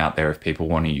something out there. If people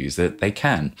want to use it, they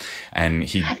can. And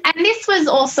this was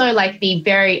also like the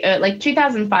very,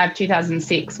 2005,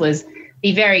 2006 was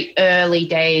the very early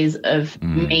days of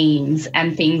memes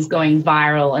and things going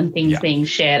viral and things being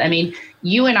shared. I mean,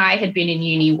 you and I had been in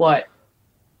uni,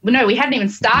 we hadn't even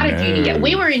started uni yet.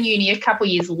 We were in uni a couple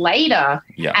years later,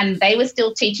 and they were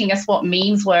still teaching us what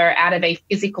memes were out of a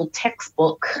physical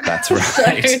textbook. That's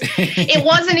right. So it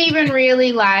wasn't even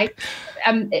really like,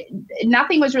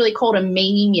 nothing was really called a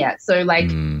meme yet. So like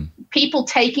people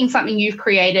taking something you've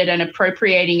created and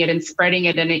appropriating it and spreading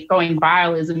it and it going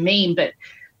viral is a meme. But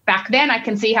back then I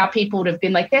can see how people would have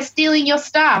been like, they're stealing your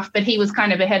stuff. But he was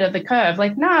kind of ahead of the curve.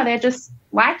 Like, no, they're just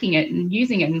liking it and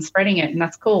using it and spreading it, and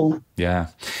that's cool. Yeah.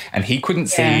 And he couldn't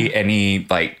see any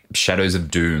like shadows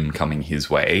of doom coming his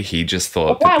way. He just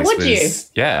thought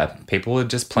people were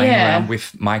just playing around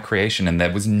with my creation, and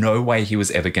there was no way he was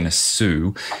ever going to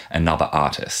sue another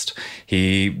artist.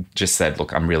 He just said,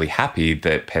 look, I'm really happy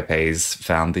that Pepe's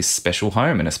found this special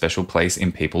home and a special place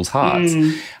in people's hearts.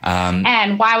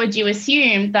 And why would you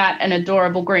assume that an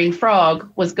adorable green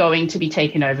frog was going to be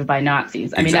taken over by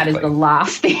Nazis? I mean, that is the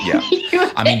last thing. Yeah.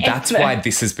 I mean, that's why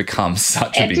this has become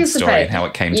such a big story and how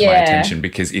it came to my attention,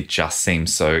 because it just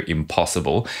seems so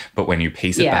impossible. But when you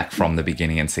piece it back from the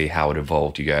beginning and see how it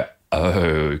evolved, you go, oh,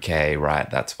 okay, right,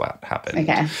 that's what happened.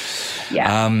 Okay.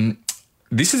 Yeah.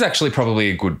 This is actually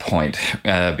probably a good point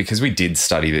because we did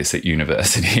study this at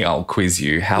university. I'll quiz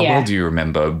you. How well do you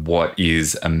remember what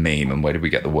is a meme and where did we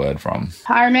get the word from?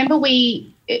 I remember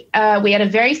we had a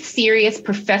very serious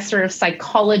professor of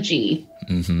psychology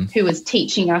who was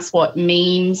teaching us what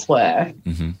memes were.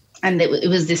 And it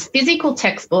was this physical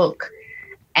textbook.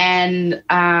 And,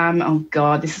 oh,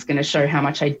 God, this is going to show how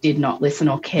much I did not listen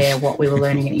or care what we were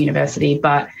learning at university.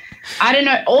 But I don't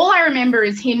know. All I remember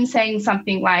is him saying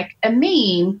something like, a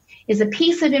meme is a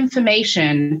piece of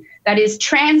information that is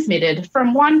transmitted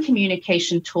from one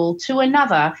communication tool to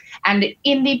another. And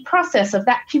in the process of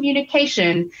that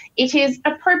communication, it is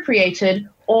appropriated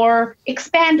or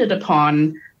expanded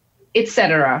upon,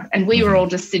 etc. And we were all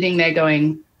just sitting there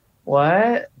going,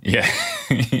 what? Yeah.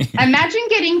 Imagine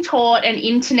getting taught an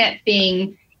internet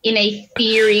thing in a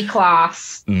theory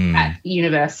class at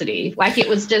university. Like,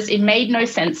 it made no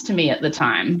sense to me at the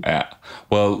time. Yeah.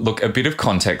 Well, look, a bit of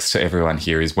context to everyone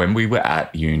here is when we were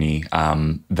at uni,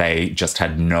 they just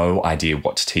had no idea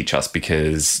what to teach us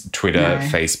because Twitter,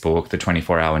 Facebook, the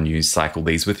 24-hour news cycle,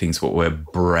 these were things that were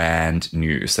brand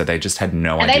new. So they just had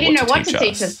no idea they didn't know what to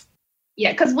teach teach us.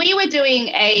 Yeah, because we were doing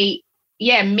a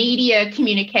media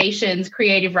communications,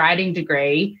 creative writing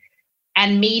degree,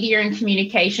 and media and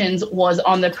communications was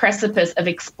on the precipice of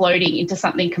exploding into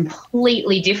something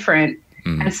completely different.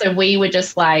 And so we were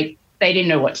just like, they didn't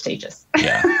know what to teach us.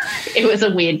 Yeah. It was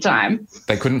a weird time.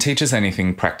 They couldn't teach us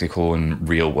anything practical and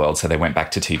real world, so they went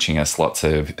back to teaching us lots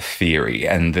of theory.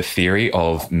 And the theory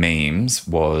of memes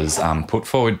was put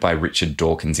forward by Richard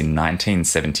Dawkins in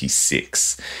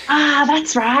 1976. Ah,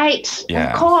 that's right.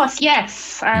 Yeah. Of course,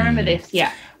 yes. I remember this,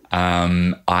 yeah.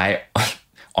 I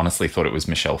honestly thought it was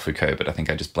Michel Foucault, but I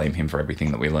think I just blame him for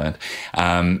everything that we learned.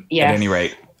 Yes. At any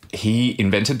rate, he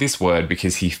invented this word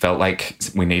because he felt like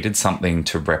we needed something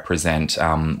to represent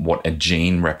what a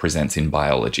gene represents in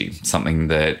biology, something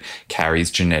that carries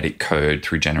genetic code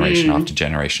through generation after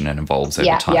generation and evolves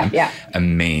over time. Yeah. A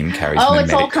meme carries it's all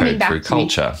mimetic coming code back through to me.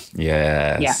 culture.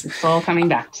 Yes. Yeah, it's all coming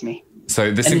back to me. So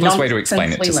the simplest way to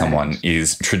explain it to nonsense we someone learned.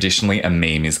 is traditionally a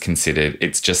meme is considered,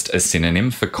 it's just a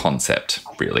synonym for concept,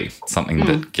 really, something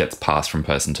that gets passed from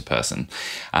person to person.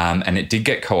 And it did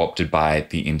get co-opted by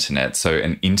the internet. So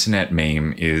an internet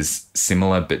meme is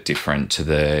similar but different to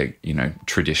the,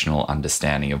 traditional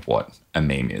understanding of what a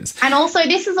meme is. And also,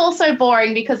 this is also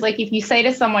boring because, like, if you say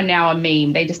to someone now a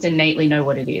meme, they just innately know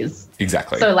what it is.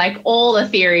 Exactly. So, like, all the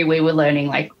theory we were learning,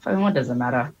 like, what does it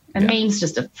matter? A meme's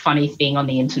just a funny thing on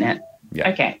the internet.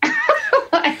 Yeah. Okay.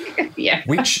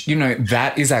 Which,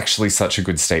 that is actually such a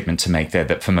good statement to make there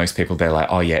that for most people, they're like,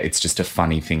 oh, yeah, it's just a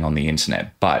funny thing on the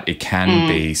internet. But it can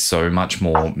be so much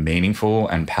more meaningful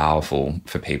and powerful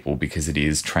for people because it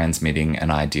is transmitting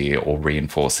an idea or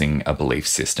reinforcing a belief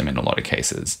system in a lot of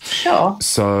cases. Sure.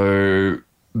 So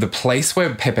the place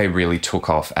where Pepe really took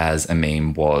off as a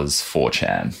meme was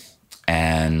 4chan.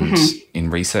 And in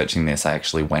researching this, I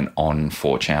actually went on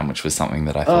 4chan, which was something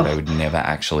that I thought I would never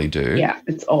actually do. Yeah,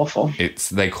 it's awful.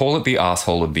 They call it the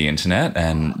asshole of the internet,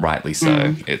 and rightly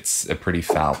so. It's a pretty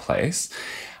foul place.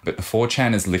 But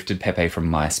 4chan has lifted Pepe from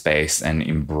MySpace and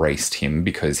embraced him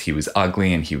because he was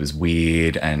ugly and he was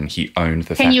weird and he owned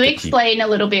the fact that Can you explain a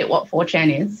little bit what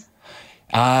 4chan is?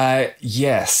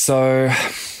 Yeah. So,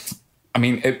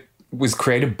 it was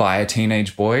created by a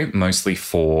teenage boy, mostly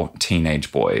for teenage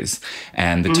boys.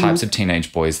 And the types of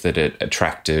teenage boys that it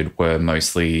attracted were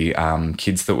mostly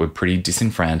kids that were pretty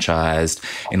disenfranchised.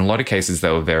 In a lot of cases, they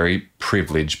were very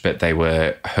privileged, but they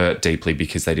were hurt deeply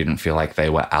because they didn't feel like they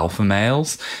were alpha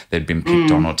males. They'd been picked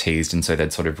on or teased, and so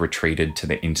they'd sort of retreated to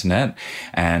the internet.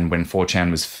 And when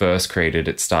 4chan was first created,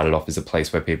 it started off as a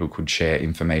place where people could share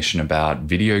information about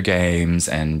video games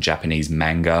and Japanese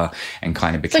manga and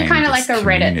kind of became kind of this like a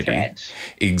community. Reddit thread.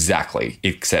 Exactly,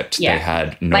 except they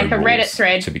had no like a Reddit rules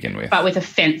thread to begin with. but with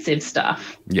offensive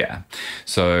stuff. Yeah.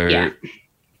 So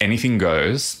anything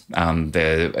goes.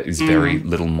 There is very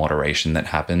little moderation that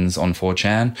happens on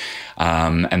 4chan.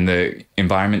 And the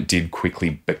environment did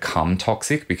quickly become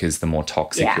toxic because the more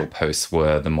toxic your posts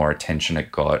were, the more attention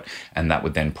it got. And that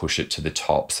would then push it to the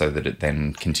top so that it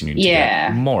then continued to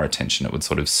get more attention. It would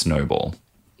sort of snowball.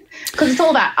 Because it's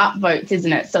all about upvotes,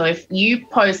 isn't it? So if you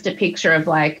post a picture of,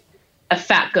 like, a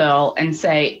fat girl and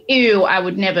say, ew, I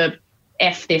would never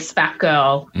F this fat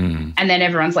girl. And then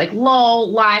everyone's like, lol,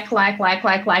 like.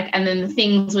 And then the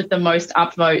things with the most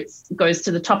upvotes goes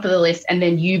to the top of the list. And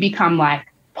then you become, like,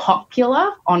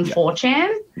 popular on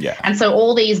 4chan. Yeah. And so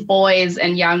all these boys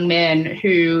and young men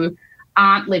who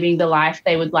aren't living the life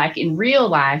they would like in real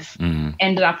life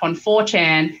ended up on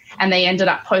 4chan, and they ended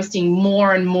up posting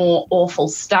more and more awful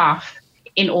stuff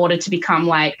in order to become,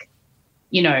 like,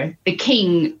 the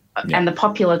king and the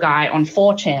popular guy on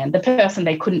 4chan, the person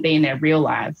they couldn't be in their real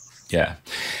lives. Yeah.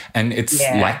 And it's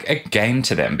like a game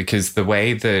to them, because the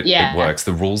way that it works,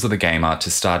 the rules of the game are, to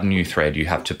start a new thread, you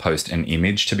have to post an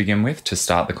image to begin with to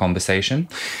start the conversation.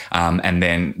 And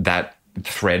then that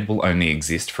thread will only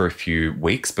exist for a few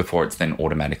weeks before it's then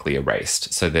automatically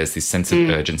erased. So there's this sense of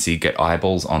urgency, get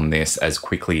eyeballs on this as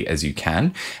quickly as you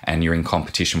can, and you're in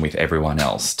competition with everyone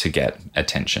else to get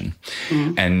attention.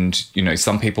 And, you know,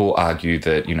 some people argue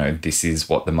that, you know, this is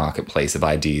what the marketplace of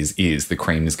ideas is. The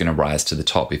cream is going to rise to the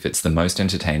top. If it's the most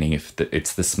entertaining, if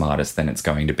it's the smartest, then it's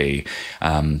going to be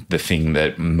the thing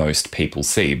that most people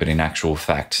see. But in actual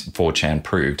fact, 4chan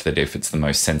proved that if it's the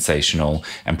most sensational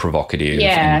and provocative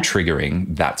and triggering,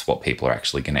 that's what people are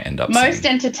actually going to end up most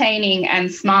seeing. Entertaining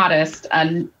and smartest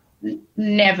are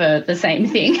never the same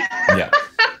thing. Yeah.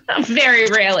 Very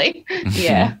rarely.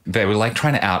 Yeah. They were like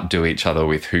trying to outdo each other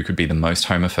with who could be the most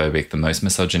homophobic, the most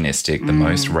misogynistic, the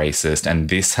most racist. And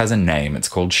this has a name. It's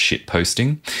called shit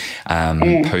posting.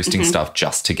 Posting stuff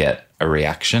just to get a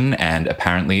reaction. And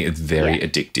apparently it's very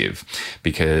addictive,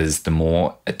 because the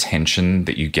more attention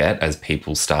that you get as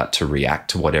people start to react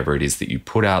to whatever it is that you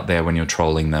put out there when you're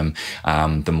trolling them,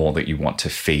 the more that you want to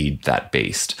feed that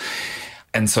beast.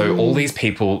 And so all these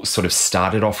people sort of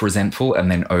started off resentful, and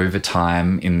then over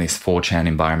time in this 4chan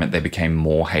environment, they became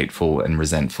more hateful and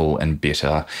resentful and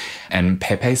bitter. And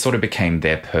Pepe sort of became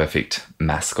their perfect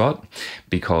mascot,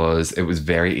 because it was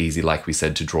very easy, like we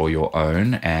said, to draw your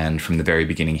own. And from the very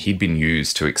beginning, he'd been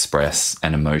used to express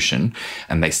an emotion.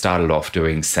 And they started off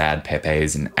doing sad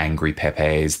Pepes and angry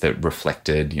Pepes that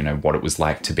reflected, you know, what it was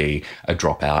like to be a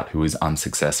dropout who was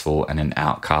unsuccessful and an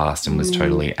outcast and was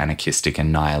totally anarchistic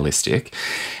and nihilistic.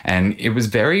 And it was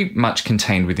very much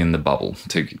contained within the bubble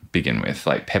to begin with.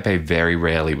 Like, Pepe very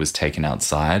rarely was taken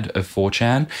outside of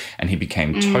 4chan, and he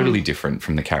became totally different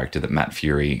from the character that Matt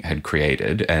Fury had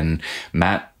created. And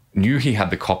Matt knew he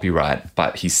had the copyright,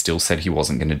 but he still said he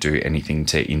wasn't going to do anything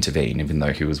to intervene, even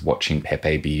though he was watching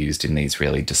Pepe be used in these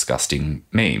really disgusting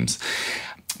memes.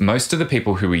 Most of the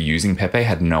people who were using Pepe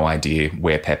had no idea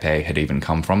where Pepe had even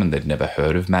come from, and they'd never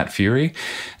heard of Matt Fury.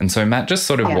 And so Matt just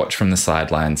sort of watched from the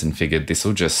sidelines and figured this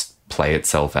will just play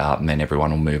itself out and then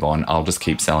everyone will move on. I'll just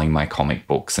keep selling my comic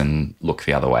books and look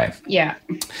the other way. Yeah.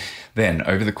 Then,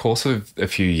 over the course of a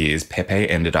few years, Pepe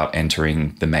ended up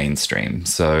entering the mainstream.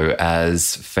 So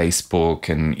as Facebook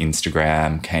and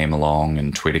Instagram came along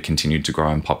and Twitter continued to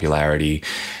grow in popularity,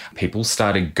 people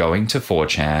started going to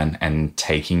 4chan and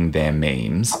taking their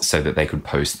memes so that they could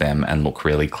post them and look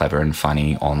really clever and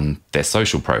funny on their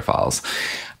social profiles,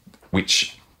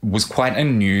 which was quite a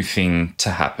new thing to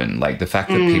happen. Like, the fact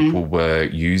that people were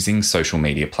using social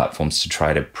media platforms to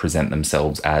try to present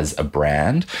themselves as a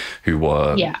brand who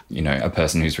were, you know, a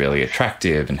person who's really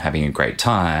attractive and having a great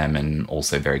time and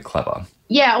also very clever.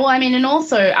 Yeah, well, I mean, and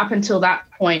also up until that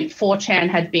point, 4chan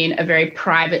had been a very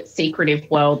private, secretive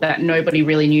world that nobody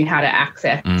really knew how to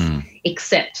access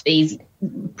except these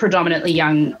predominantly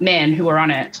young men who were on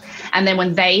it. And then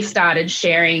when they started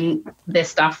sharing their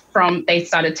stuff they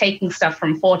started taking stuff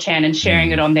from 4chan and sharing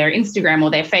it on their Instagram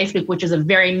or their Facebook, which is a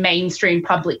very mainstream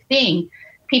public thing,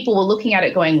 people were looking at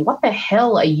it going, what the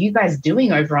hell are you guys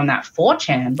doing over on that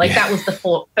 4chan? Like, that was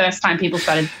the first time people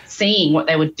started seeing what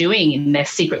they were doing in their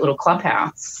secret little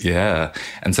clubhouse. Yeah.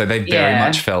 And so they very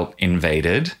much felt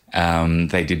invaded.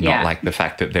 They did not like the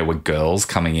fact that there were girls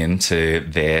coming into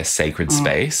their sacred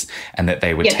space and that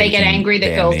they were taking they get angry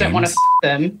that girls don't want to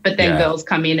them, but then girls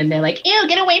come in and they're like, ew,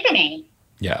 get away from me.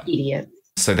 Yeah. Idiot.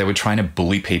 So they were trying to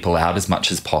bully people out as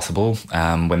much as possible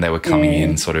when they were coming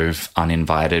in sort of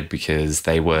uninvited, because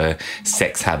they were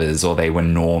sex havers or they were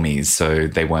normies, so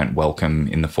they weren't welcome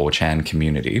in the 4chan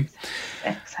community.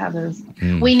 Sex havers.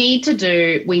 We need to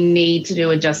do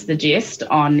a Just the Gist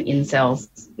on incels.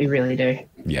 We really do.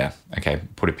 Yeah. Okay.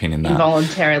 Put a pin in that.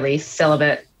 Involuntarily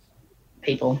celibate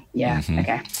people. Yeah.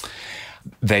 Okay.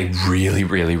 They really,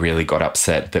 really, really got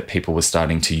upset that people were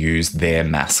starting to use their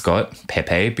mascot,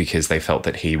 Pepe, because they felt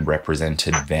that he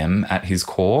represented them at his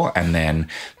core. And then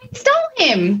stole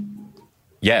him.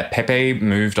 Yeah, Pepe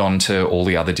moved on to all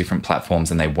the other different platforms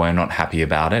and they were not happy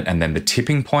about it. And then the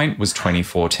tipping point was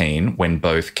 2014 when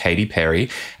both Katy Perry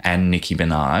and Nicki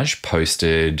Minaj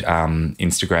posted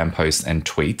Instagram posts and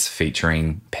tweets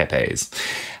featuring Pepe's.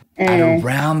 At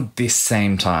around this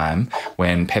same time,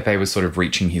 when Pepe was sort of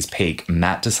reaching his peak,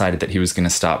 Matt decided that he was going to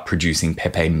start producing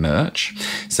Pepe merch.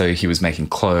 So he was making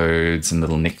clothes and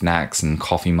little knickknacks and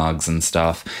coffee mugs and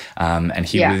stuff. And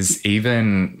he was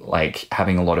even like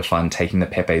having a lot of fun taking the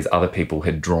Pepes other people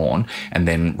had drawn and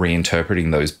then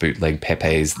reinterpreting those bootleg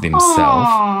Pepes himself.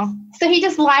 Aww. So he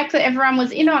just liked that everyone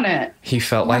was in on it. He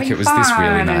felt like it was this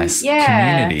really nice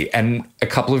community. And a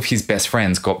couple of his best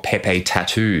friends got Pepe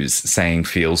tattoos saying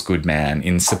 "feels good, man"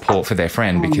 in support for their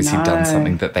friend because he'd done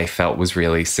something that they felt was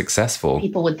really successful.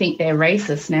 People would think they're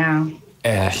racist now.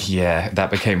 Yeah,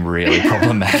 that became really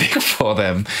problematic for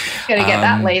them. Gotta get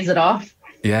that lasered off.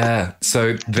 Yeah.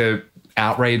 So the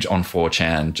outrage on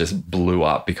 4chan just blew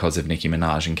up because of Nicki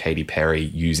Minaj and Katy Perry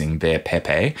using their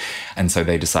Pepe. And so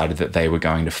they decided that they were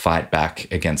going to fight back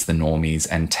against the normies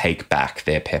and take back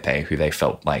their Pepe, who they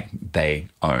felt like they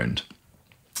owned.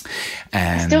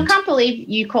 And I still can't believe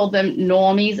you called them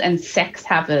normies and sex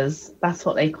havers. That's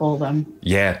what they call them.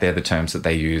 Yeah, they're the terms that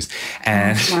they use.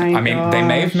 And I mean, they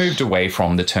may have moved away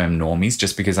from the term normies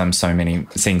just because I'm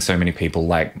seeing so many people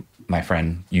like my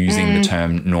friend using the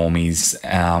term normies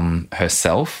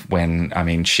herself when, I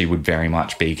mean, she would very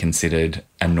much be considered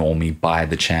a normie by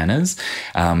the Channers.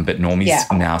 But normies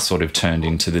now sort of turned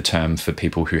into the term for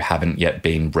people who haven't yet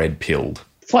been red-pilled.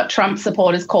 It's what Trump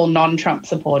supporters call non-Trump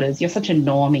supporters. You're such a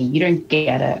normie. You don't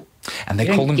get it. And they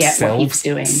call themselves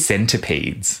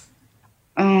centipedes.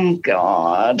 Oh,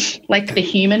 God. Like the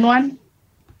human one?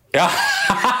 Yeah.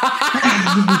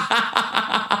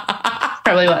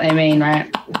 Probably what they mean, right?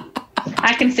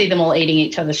 I can see them all eating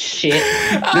each other's shit.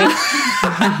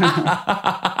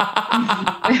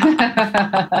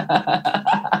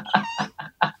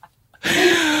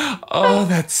 Oh,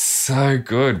 that's so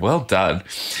good. Well done.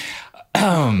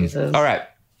 All right.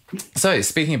 So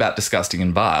speaking about disgusting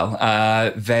and vile,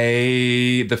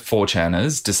 the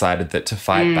 4chaners decided that to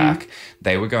fight back,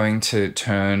 they were going to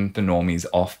turn the normies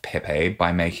off Pepe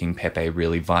by making Pepe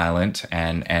really violent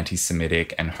and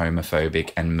anti-Semitic and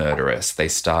homophobic and murderous. They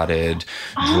started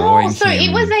drawing so him.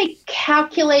 It was a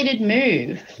calculated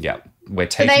move. Yeah. We're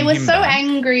taking they were him so back.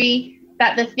 angry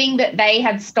that the thing that they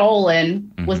had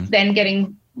stolen was then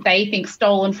getting, they think,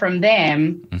 stolen from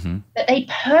them, that they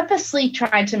purposely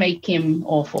tried to make him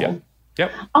awful.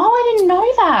 Yep. Oh, I didn't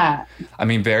know that. I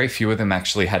mean, very few of them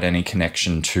actually had any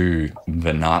connection to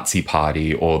the Nazi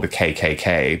Party or the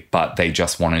KKK, but they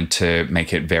just wanted to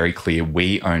make it very clear,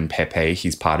 we own Pepe,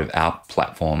 he's part of our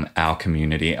platform, our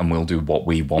community, and we'll do what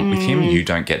we want with him. You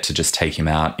don't get to just take him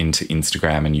out into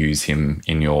Instagram and use him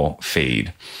in your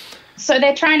feed. So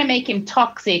they're trying to make him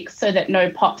toxic so that no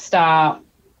pop star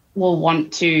will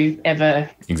want to ever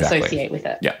associate with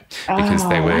it. Yeah, because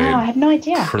they were I had no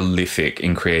idea. prolific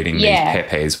in creating these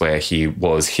Pepes where he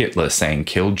was Hitler saying,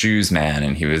 kill Jews, man,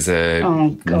 and he was a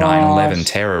 9/11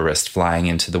 terrorist flying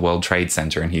into the World Trade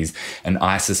Center, and he's an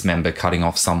ISIS member cutting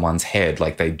off someone's head.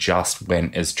 Like, they just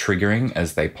went as triggering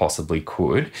as they possibly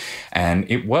could, and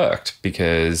it worked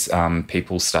because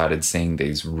people started seeing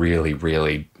these really,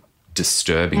 really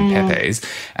disturbing Pepes,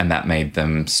 and that made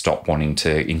them stop wanting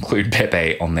to include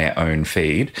Pepe on their own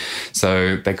feed.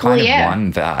 So they kind of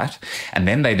won that. And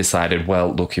then they decided,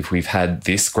 well, look, if we've had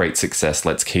this great success,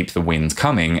 let's keep the wins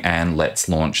coming and let's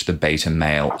launch the beta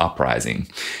male uprising.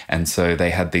 And so they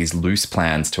had these loose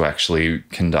plans to actually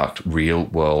conduct real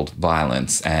world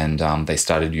violence. And they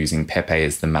started using Pepe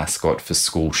as the mascot for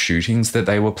school shootings that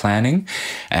they were planning.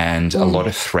 And a lot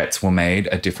of threats were made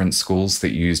at different schools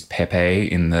that used Pepe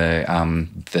in the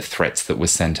threats that were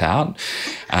sent out.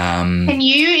 Can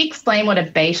you explain what a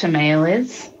beta male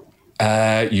is?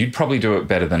 You'd probably do it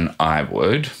better than I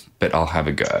would, but I'll have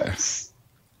a go.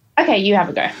 Okay, you have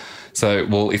a go. So,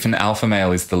 well, if an alpha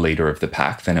male is the leader of the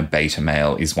pack, then a beta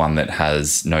male is one that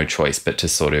has no choice but to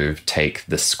sort of take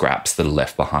the scraps that are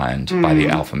left behind by the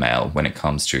alpha male when it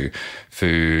comes to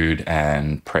food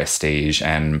and prestige,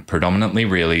 and predominantly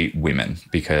really women,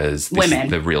 because this is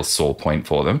the real sore point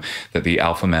for them, that the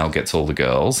alpha male gets all the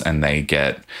girls and they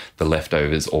get the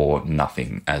leftovers or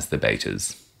nothing as the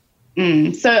betas.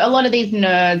 So a lot of these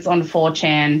nerds on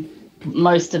 4chan,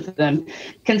 most of them,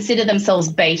 consider themselves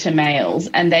beta males,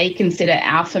 and they consider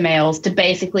alpha males to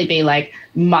basically be like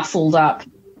muscled up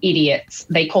idiots.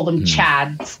 They call them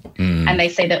chads. And they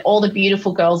say that all the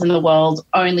beautiful girls in the world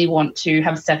only want to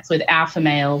have sex with alpha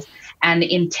males, and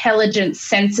intelligent,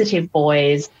 sensitive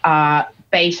boys are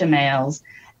beta males.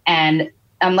 And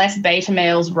unless beta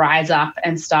males rise up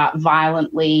and start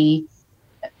violently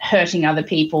hurting other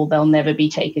people, they'll never be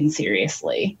taken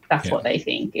seriously. That's what they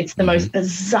think. It's the most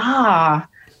bizarre.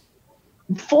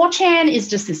 4chan is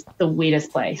just the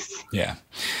weirdest place. Yeah.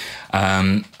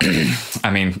 I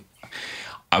mean,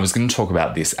 I was going to talk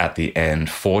about this at the end.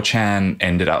 4chan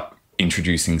ended up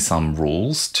introducing some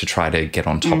rules to try to get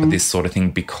on top of this sort of thing,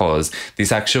 because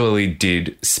this actually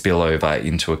did spill over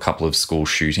into a couple of school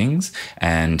shootings,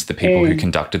 and the people who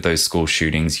conducted those school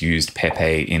shootings used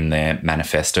Pepe in their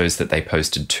manifestos that they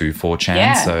posted to 4chan.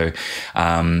 Yeah. So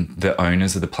the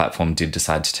owners of the platform did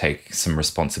decide to take some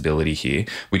responsibility here,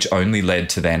 which only led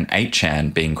to then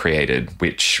 8chan being created,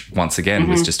 which once again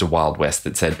was just a Wild West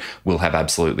that said we'll have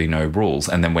absolutely no rules.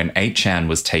 And then when 8chan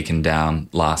was taken down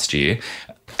last year,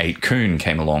 8kun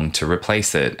came along to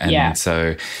replace it. And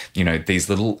so, you know, these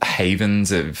little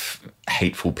havens of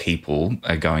hateful people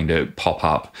are going to pop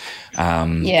up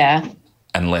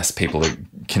unless people are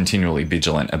continually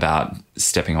vigilant about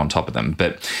stepping on top of them.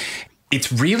 But it's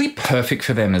really perfect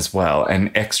for them as well,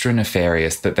 and extra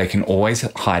nefarious that they can always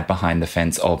hide behind the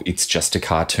fence of it's just a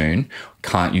cartoon.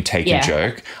 Can't you take a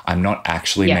joke? I'm not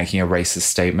actually making a racist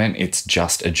statement. It's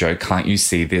just a joke. Can't you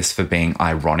see this for being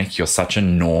ironic? You're such a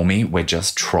normie. We're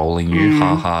just trolling you.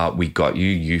 Ha ha, we got you.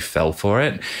 You fell for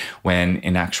it. When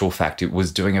in actual fact, it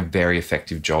was doing a very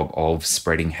effective job of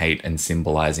spreading hate and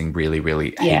symbolizing really,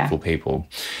 really hateful people.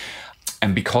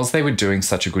 And because they were doing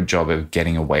such a good job of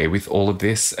getting away with all of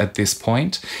this at this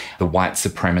point, the white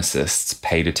supremacists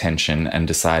paid attention and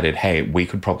decided, hey, we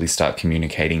could probably start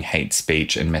communicating hate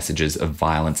speech and messages of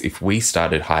violence if we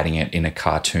started hiding it in a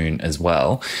cartoon as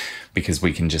well, because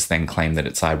we can just then claim that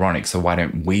it's ironic. So why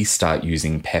don't we start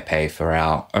using Pepe for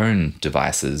our own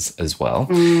devices as well?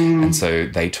 And so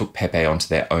they took Pepe onto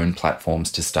their own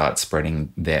platforms to start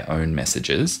spreading their own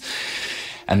messages.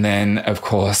 And then, of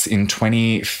course, in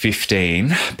 2015,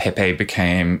 Pepe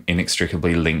became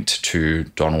inextricably linked to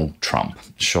Donald Trump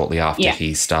shortly after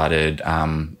he started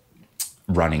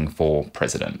running for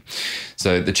president.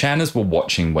 So the Channers were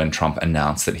watching when Trump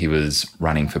announced that he was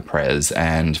running for prez,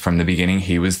 and from the beginning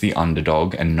he was the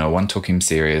underdog and no one took him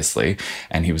seriously,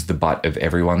 and he was the butt of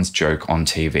everyone's joke on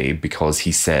TV because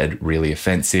he said really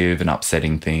offensive and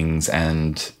upsetting things,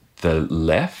 and the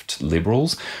left,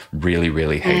 liberals, really,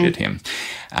 really hated him.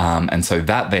 And so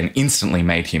that then instantly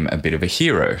made him a bit of a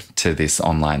hero to this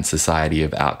online society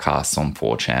of outcasts on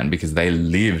 4chan, because they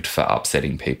lived for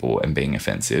upsetting people and being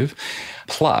offensive.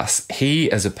 Plus,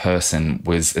 he as a person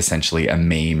was essentially a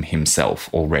meme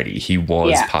himself already. He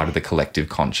was part of the collective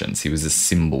conscience. He was a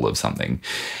symbol of something.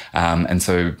 And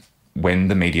so when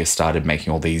the media started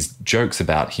making all these jokes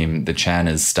about him, the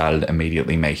Channers started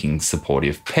immediately making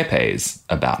supportive Pepes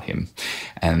about him.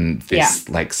 And this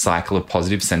cycle of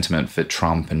positive sentiment for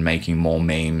Trump and making more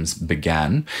memes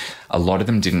began. A lot of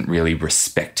them didn't really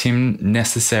respect him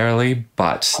necessarily,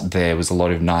 but there was a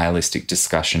lot of nihilistic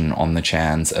discussion on the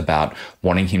Chans about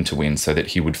wanting him to win so that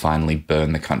he would finally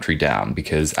burn the country down,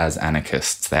 because as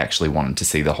anarchists, they actually wanted to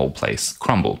see the whole place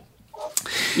crumble.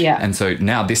 Yeah. And so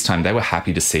now this time they were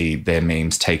happy to see their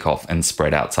memes take off and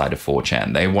spread outside of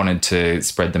 4chan. They wanted to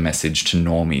spread the message to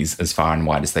normies as far and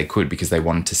wide as they could, because they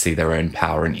wanted to see their own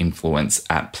power and influence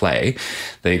at play.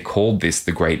 They called this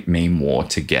the Great Meme War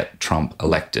to get Trump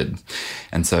elected.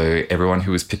 And so everyone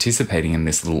who was participating in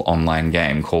this little online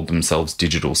game called themselves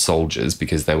digital soldiers,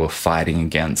 because they were fighting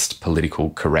against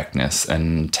political correctness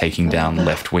and taking down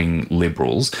left-wing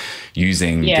liberals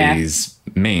using these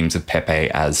memes of Pepe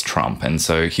as Trump. And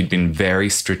so he'd been very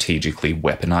strategically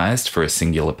weaponized for a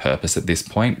singular purpose at this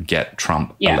point: get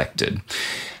Trump elected.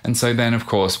 And so then, of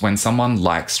course, when someone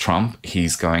likes Trump,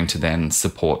 he's going to then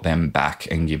support them back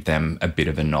and give them a bit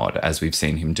of a nod, as we've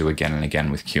seen him do again and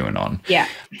again with QAnon. Yeah.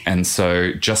 And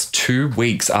so just 2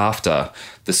 weeks after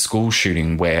the school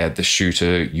shooting where the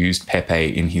shooter used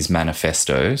Pepe in his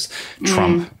manifestos,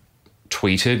 Trump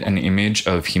tweeted an image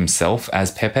of himself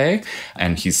as Pepe,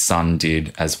 and his son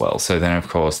did as well. So then, of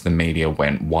course, the media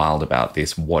went wild about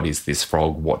this. What is this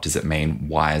frog? What does it mean?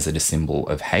 Why is it a symbol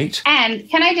of hate? And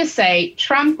can I just say,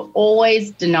 Trump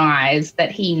always denies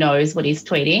that he knows what he's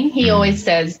tweeting. He always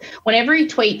says, whenever he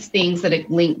tweets things that are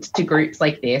linked to groups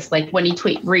like this, like when he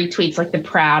retweets like the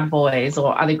Proud Boys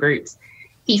or other groups,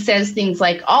 he says things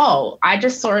like, oh, I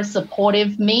just saw a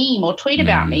supportive meme or tweet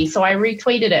about me, so I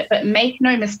retweeted it. But make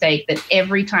no mistake that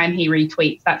every time he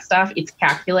retweets that stuff, it's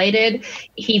calculated.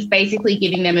 He's basically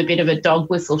giving them a bit of a dog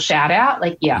whistle shout out,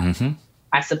 like,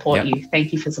 I support you.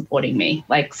 Thank you for supporting me.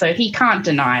 Like, so he can't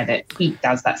deny that he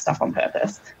does that stuff on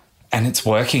purpose. And it's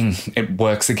working. It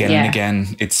works again and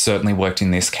again. It's certainly worked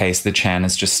in this case. The Chan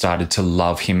has just started to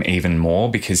love him even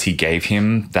more because he gave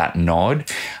him that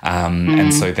nod.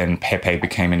 And so then Pepe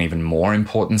became an even more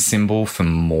important symbol for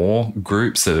more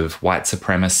groups of white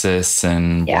supremacists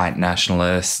and white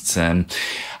nationalists. And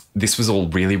this was all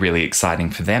really, really exciting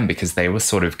for them because they were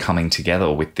sort of coming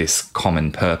together with this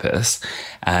common purpose.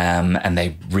 And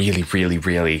they really, really,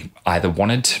 really either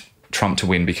wanted Trump to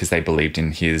win because they believed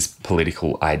in his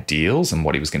political ideals and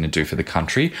what he was going to do for the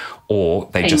country, or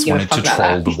they just wanted to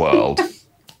troll the world.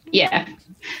 Yeah.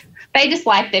 They just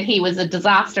liked that he was a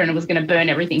disaster and it was going to burn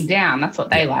everything down. That's what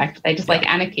they liked. They just like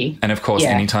anarchy. And of course,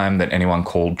 anytime that anyone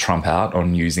called Trump out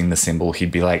on using the symbol,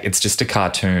 he'd be like, it's just a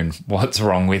cartoon. What's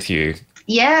wrong with you?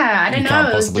 Yeah, I don't know. You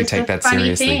can't possibly take that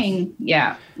seriously. Thing.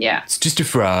 Yeah, yeah. It's just a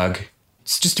frog.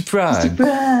 It's just a frog. Just a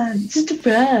frog. Just a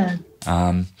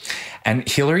frog. And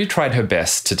Hillary tried her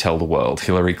best to tell the world,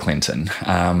 Hillary Clinton,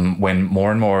 when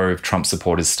more and more of Trump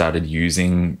supporters started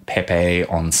using Pepe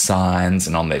on signs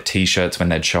and on their T-shirts when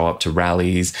they'd show up to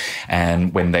rallies,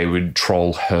 and when they would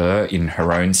troll her in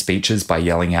her own speeches by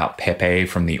yelling out Pepe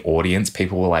from the audience,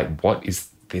 people were like, what is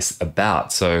this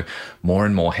about? So more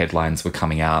and more headlines were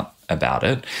coming out about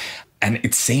it. And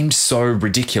it seemed so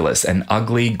ridiculous, an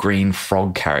ugly green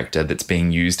frog character that's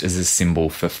being used as a symbol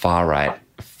for far-right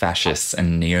fascists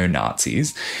and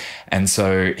neo-Nazis. And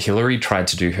so Hillary tried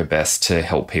to do her best to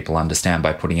help people understand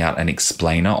by putting out an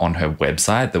explainer on her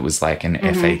website that was like an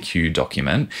FAQ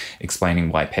document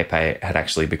explaining why Pepe had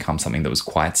actually become something that was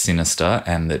quite sinister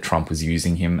and that Trump was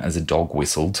using him as a dog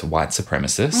whistle to white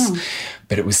supremacists.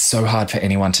 But it was so hard for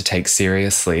anyone to take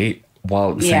seriously,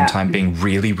 while at the same time being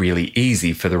really, really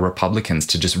easy for the Republicans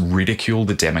to just ridicule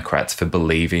the Democrats for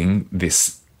believing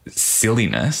this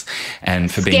silliness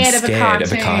and for being scared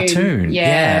of a cartoon.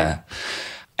 Yeah.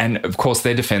 And of course,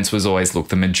 their defense was always, look,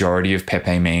 the majority of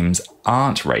Pepe memes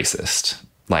aren't racist.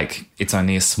 Like, it's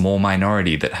only a small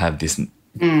minority that have this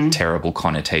terrible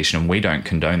connotation, and we don't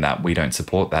condone that. We don't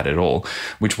support that at all,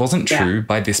 which wasn't true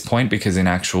by this point, because in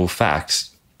actual fact,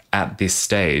 at this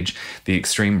stage, the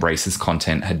extreme racist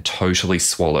content had totally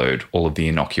swallowed all of the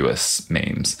innocuous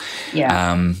memes.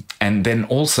 And then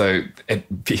also,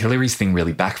 Hillary's thing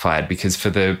really backfired, because for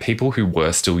the people who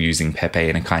were still using Pepe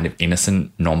in a kind of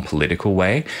innocent, non-political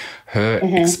way, her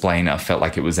explainer felt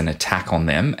like it was an attack on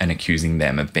them and accusing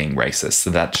them of being racist. So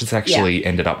that just actually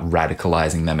ended up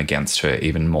radicalizing them against her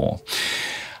even more.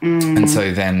 And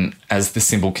so then as the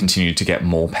symbol continued to get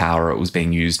more power, it was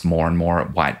being used more and more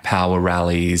at white power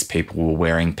rallies. People were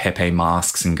wearing Pepe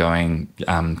masks and going,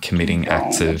 committing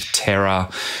acts of terror.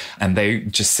 And they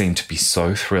just seemed to be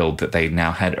so thrilled that they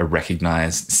now had a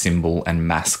recognized symbol and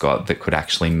mascot that could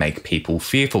actually make people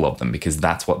fearful of them, because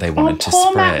that's what they wanted to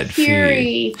spread.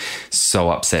 Fear. So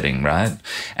upsetting, right?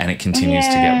 And it continues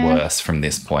to get worse from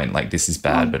this point. Like, this is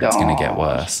bad, but it's going to get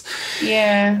worse.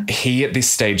 Yeah. He, at this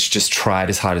stage, just tried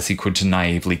as hard as he could to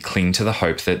naively cling to the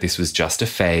hope that this was just a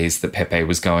phase that Pepe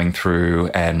was going through,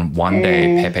 and one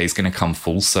day Pepe's going to come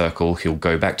full circle. He'll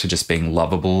go back to just being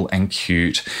lovable and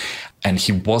cute. And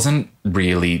he wasn't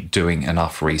really doing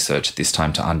enough research at this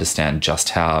time to understand just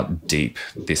how deep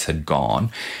this had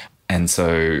gone. And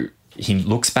so he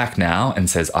looks back now and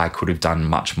says, I could have done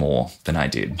much more than I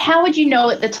did. How would you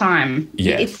know at the time?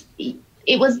 Yeah.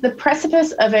 It was the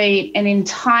precipice of an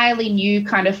entirely new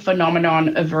kind of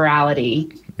phenomenon of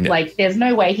virality. Yeah. Like, there's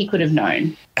no way he could have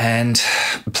known. And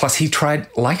plus he tried,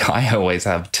 like I always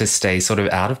have, to stay sort of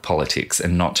out of politics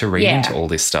and not to read into all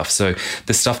this stuff. So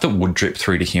the stuff that would drip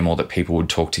through to him or that people would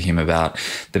talk to him about,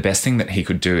 the best thing that he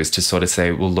could do is to sort of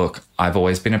say, well, look, I've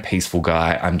always been a peaceful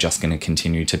guy. I'm just going to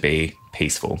continue to be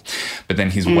peaceful. But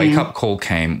then his wake-up call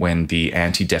came when the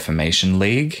Anti-Defamation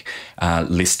League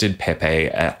listed Pepe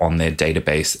on their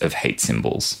database of hate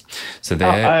symbols. So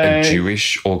they're a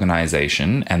Jewish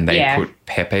organization, and they put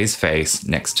Pepe's face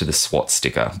next to the SWAT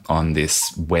sticker on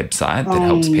this website that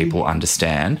helps people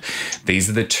understand. These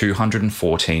are the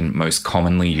 214 most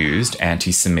commonly used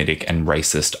anti-Semitic and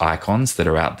racist icons that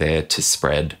are out there to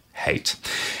spread hate.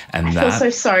 And I feel so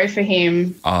sorry for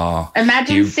him.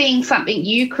 Imagine seeing something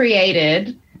you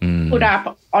created put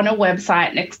up on a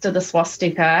website next to the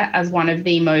swastika as one of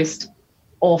the most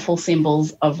awful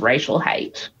symbols of racial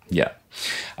hate. Yeah.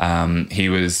 He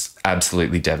was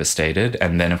absolutely devastated.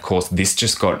 And then, of course, this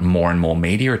just got more and more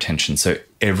media attention. So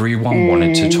everyone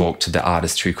wanted to talk to the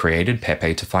artist who created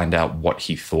Pepe to find out what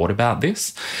he thought about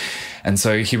this. And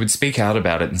so he would speak out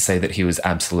about it and say that he was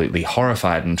absolutely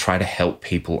horrified and try to help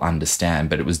people understand,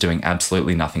 but it was doing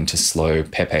absolutely nothing to slow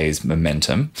Pepe's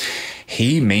momentum.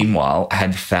 He, meanwhile,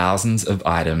 had thousands of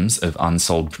items of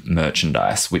unsold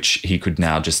merchandise, which he could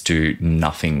now just do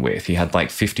nothing with. He had like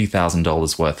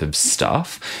 $50,000 worth of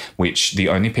stuff, which the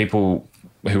only people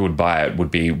who would buy it would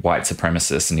be white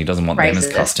supremacists, and he doesn't want them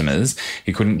as customers.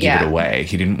 He couldn't give it away.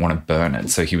 He didn't want to burn it.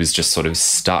 So he was just sort of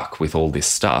stuck with all this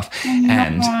stuff.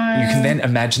 And you can then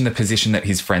imagine the position that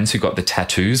his friends who got the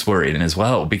tattoos were in as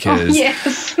well, because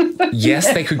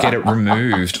yes, they could get it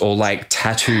removed or like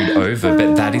tattooed over,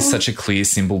 but that is such a clear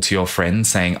symbol to your friend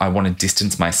saying, I want to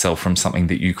distance myself from something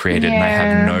that you created and I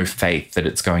have no faith that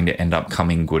it's going to end up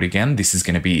coming good again. This is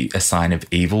going to be a sign of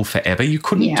evil forever. You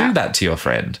couldn't do that to your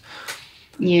friend.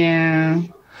 Yeah.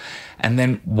 And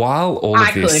then while all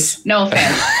of this... could. No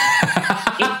offense.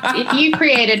 if you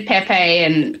created Pepe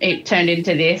and it turned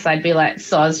into this, I'd be like,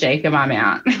 soz, Jacob, I'm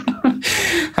out.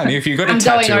 Honey, if you got a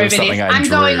tattoo of something I'm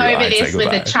going over this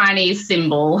with a Chinese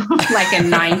symbol, like a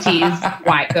 90s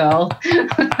white girl.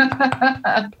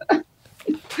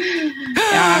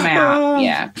 I'm out.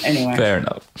 Yeah, anyway. Fair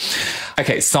enough.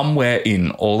 Okay, somewhere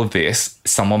in all of this,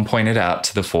 someone pointed out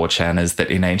to the 4chaners that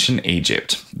in ancient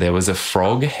Egypt, there was a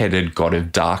frog-headed god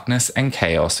of darkness and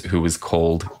chaos who was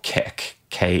called Kek.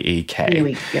 K-E-K. Here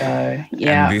we go.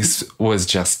 Yeah. And this was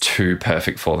just too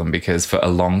perfect for them because for a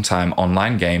long time,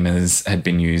 online gamers had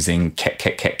been using kek,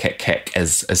 kek, kek, kek, kek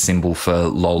as a symbol for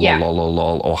lol, lol, lol, lol,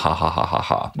 lol, or ha, ha, ha, ha,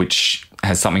 ha, which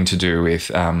has something to do with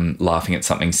laughing at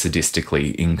something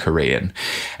sadistically in Korean.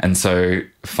 And so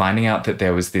finding out that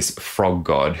there was this frog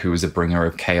god who was a bringer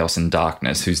of chaos and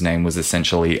darkness, whose name was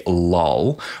essentially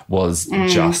lol, was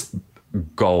just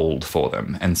gold for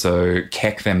them. And so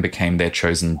Kek then became their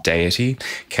chosen deity.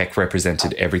 Kek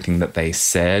represented everything that they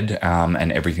said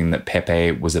and everything that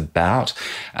Pepe was about.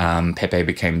 Pepe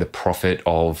became the prophet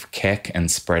of Kek and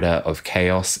spreader of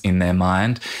chaos in their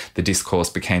mind. The discourse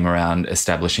became around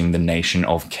establishing the nation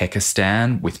of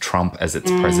Kekistan with Trump as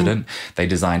its president. They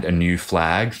designed a new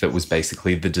flag that was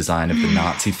basically the design of the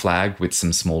Nazi flag with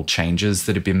some small changes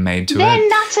that had been made to it. They're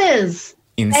nutters.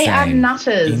 Insane. They are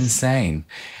nutters. Insane.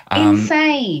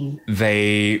 Insane.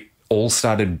 They all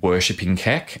started worshipping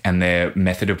Kek, and their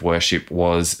method of worship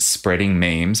was spreading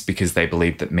memes because they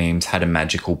believed that memes had a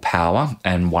magical power.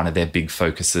 And one of their big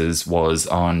focuses was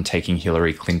on taking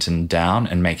Hillary Clinton down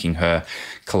and making her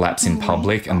collapse in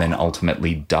public and then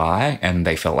ultimately die. And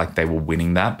they felt like they were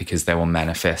winning that because they were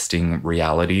manifesting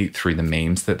reality through the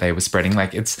memes that they were spreading.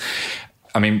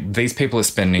 These people are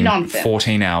spending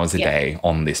 14 hours a day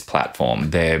on this platform.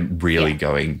 They're really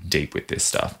going deep with this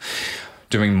stuff.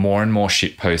 Doing more and more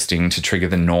shit posting to trigger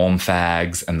the norm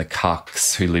fags and the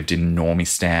cucks who lived in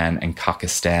Normistan and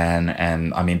Cuckistan.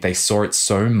 And they saw it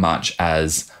so much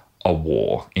as a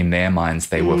war. In their minds,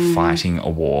 they were fighting a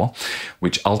war,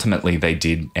 which ultimately they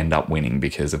did end up winning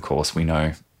because, of course, we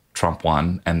know Trump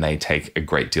won and they take a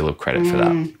great deal of credit for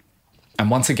that. And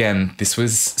once again, this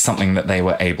was something that they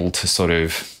were able to sort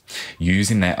of use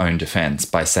in their own defense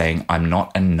by saying, I'm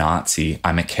not a Nazi,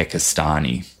 I'm a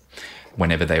Kekistani,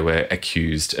 whenever they were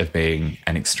accused of being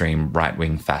an extreme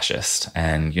right-wing fascist.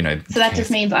 And, So that just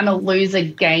means I'm a loser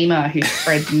gamer who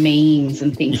spreads memes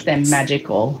and thinks they're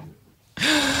magical.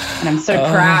 And I'm so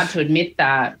proud to admit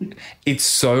that. It's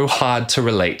so hard to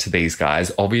relate to these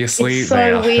guys. Obviously, so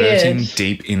they are weird. hurting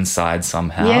deep inside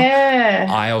somehow. Yeah.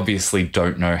 I obviously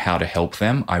don't know how to help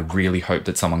them. I really hope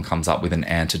that someone comes up with an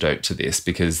antidote to this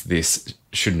because this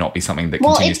should not be something that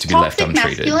continues to be left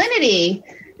untreated. Masculinity.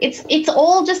 It's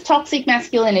all just toxic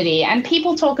masculinity. And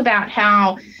people talk about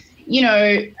how,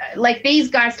 these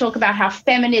guys talk about how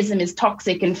feminism is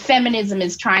toxic and feminism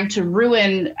is trying to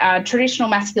ruin traditional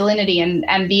masculinity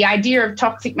and the idea of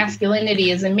toxic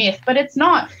masculinity is a myth, but it's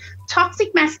not.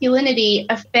 Toxic masculinity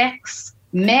affects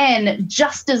men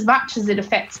just as much as it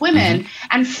affects women,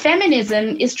 and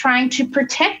feminism is trying to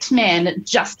protect men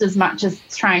just as much as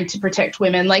it's trying to protect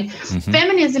women.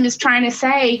 Feminism is trying to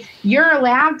say you're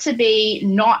allowed to be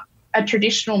not a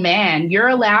traditional man. You're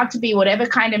allowed to be whatever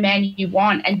kind of man you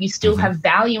want, and you still have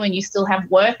value and you still have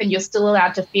worth, and you're still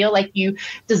allowed to feel like you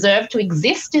deserve to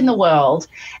exist in the world.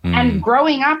 And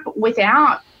growing up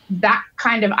without that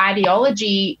kind of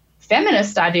ideology,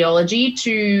 feminist ideology,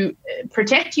 to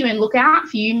protect you and look out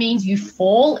for you means you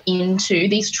fall into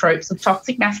these tropes of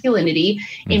toxic masculinity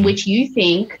in which you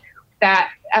think that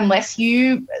unless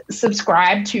you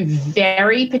subscribe to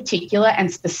very particular and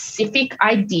specific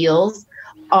ideals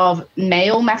of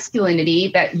male masculinity,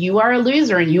 that you are a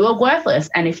loser and you are worthless.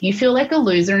 And if you feel like a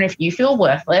loser and if you feel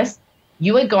worthless,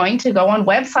 you are going to go on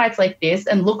websites like this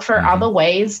and look for other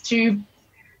ways to,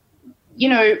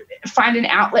 find an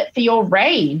outlet for your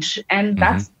rage. And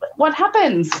that's what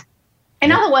happens.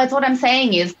 In other words, what I'm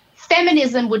saying is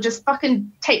feminism would just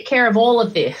fucking take care of all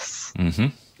of this.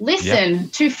 Listen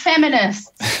to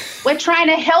feminists. We're trying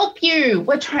to help you.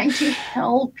 We're trying to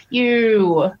help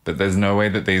you. But there's no way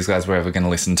that these guys were ever going to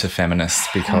listen to feminists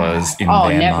because in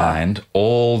their never. mind,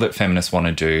 all that feminists want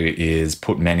to do is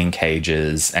put men in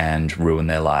cages and ruin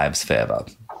their lives forever.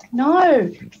 No,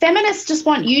 feminists just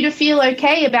want you to feel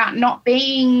okay about not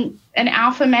being an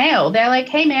alpha male. They're like,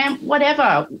 hey, man,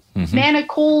 whatever. Men are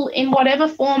cool in whatever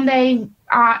form they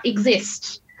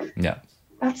exist. Yeah.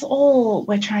 That's all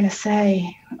we're trying to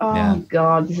say. Oh, yeah.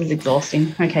 God, this is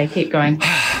exhausting. Okay, keep going.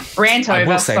 Rant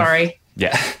over, sorry.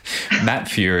 Yeah. Matt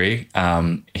Fury,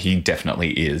 he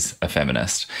definitely is a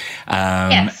feminist.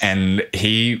 Yes. And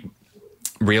he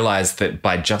realized that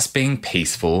by just being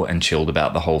peaceful and chilled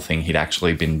about the whole thing, he'd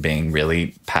actually been being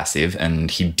really passive,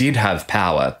 and he did have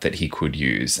power that he could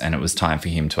use, and it was time for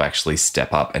him to actually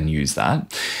step up and use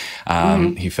that.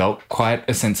 He felt quite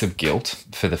a sense of guilt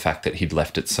for the fact that he'd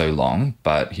left it so long,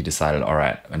 but he decided, all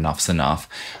right, enough's enough.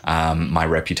 My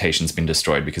reputation's been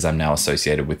destroyed because I'm now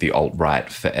associated with the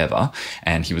alt-right forever.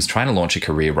 And he was trying to launch a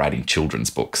career writing children's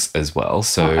books as well.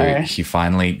 So he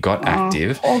finally got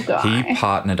active. He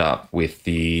partnered up with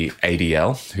the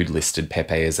ADL, who'd listed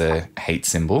Pepe as a hate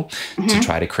symbol, to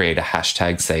try to create a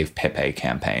hashtag Save Pepe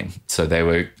campaign. So they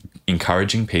were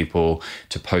encouraging people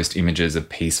to post images of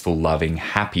peaceful, loving,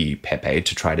 happy Pepe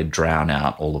to try to drown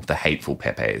out all of the hateful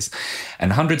Pepes.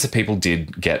 And hundreds of people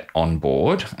did get on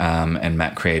board, and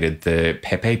Matt created the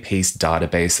Pepe Peace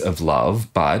database of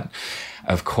love, but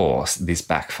of course, this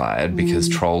backfired because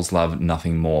trolls love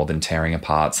nothing more than tearing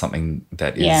apart something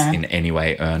that is in any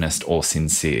way earnest or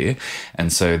sincere.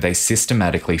 And so they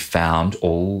systematically found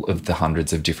all of the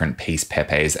hundreds of different peace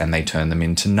Pepes and they turned them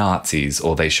into Nazis,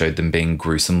 or they showed them being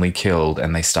gruesomely killed,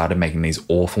 and they started making these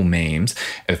awful memes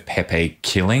of Pepe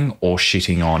killing or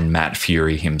shitting on Matt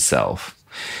Fury himself.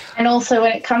 And also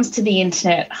when it comes to the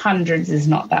internet, hundreds is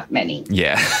not that many.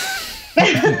 Yeah.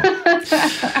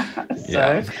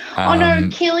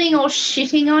 Killing or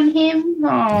shitting on him.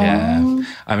 Aww. Yeah.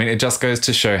 I mean, it just goes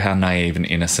to show how naive and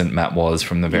innocent Matt was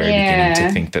from the very beginning to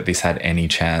think that this had any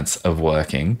chance of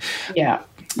working. Yeah.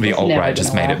 The alt-right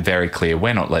just made it very clear,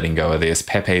 we're not letting go of this.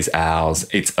 Pepe's ours.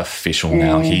 It's official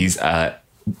now. He's a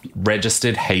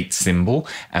registered hate symbol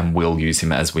and we'll use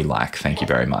him as we like. Thank you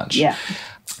very much. Yeah.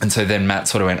 And so then Matt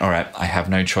sort of went, all right, I have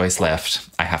no choice left.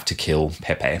 I have to kill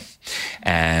Pepe.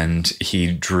 And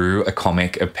he drew a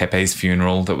comic of Pepe's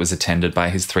funeral that was attended by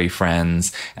his 3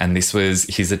 friends. And this was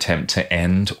his attempt to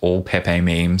end all Pepe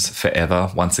memes forever.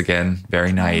 Once again,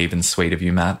 very naive and sweet of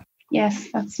you, Matt. Yes,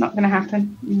 that's not going to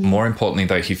happen. More importantly,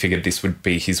 though, he figured this would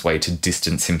be his way to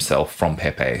distance himself from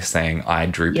Pepe, saying, I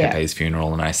drew Pepe's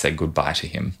funeral and I said goodbye to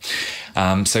him.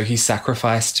 So he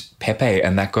sacrificed Pepe,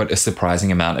 and that got a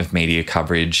surprising amount of media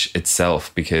coverage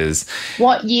itself because...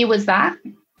 What year was that?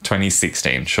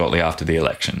 2016, shortly after the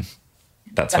election.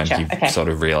 That's when he sort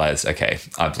of realised, okay,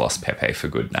 I've lost Pepe for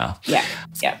good now. Yeah.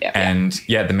 And,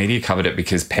 the media covered it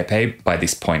because Pepe, by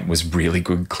this point, was really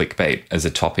good clickbait as a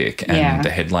topic. And the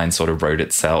headline sort of wrote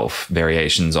itself,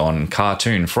 variations on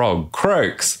cartoon, frog,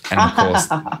 croaks. And, of course,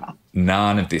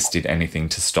 none of this did anything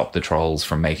to stop the trolls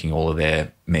from making all of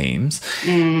their memes.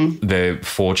 The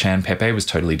 4chan Pepe was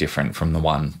totally different from the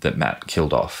one that Matt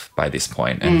killed off by this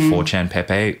point. And 4chan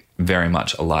Pepe, very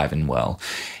much alive and well.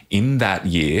 In that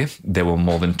year, there were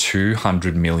more than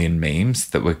 200 million memes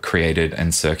that were created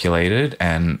and circulated,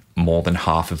 and more than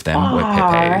half of them were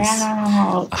Pepes.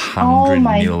 100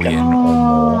 million or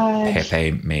more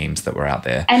Pepe memes that were out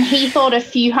there. And he thought a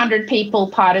few hundred people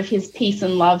part of his Peace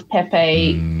and Love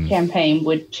Pepe campaign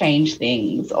would change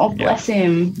things. Oh, bless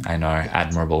him. I know,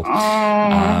 admirable.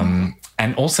 And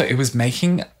also it was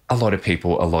making a lot of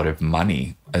people a lot of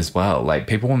money as well. Like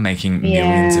people were making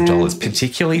millions of dollars,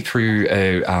 particularly through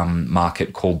a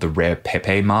market called the Rare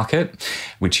Pepe market,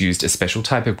 which used a special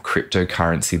type of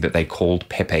cryptocurrency that they called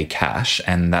Pepe Cash.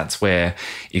 And that's where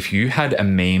if you had a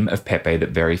meme of Pepe that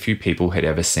very few people had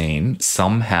ever seen,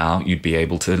 somehow you'd be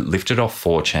able to lift it off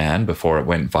 4chan before it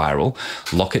went viral,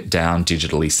 lock it down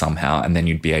digitally somehow, and then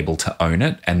you'd be able to own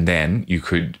it. And then you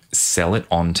could sell it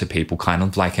on to people, kind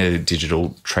of like a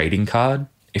digital trading card,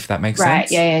 if that makes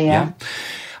sense. Right, yeah.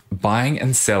 Buying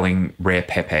and selling rare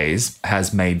Pepes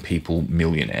has made people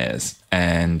millionaires,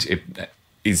 and it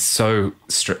is so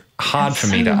hard for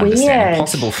me to understand,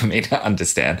 impossible for me to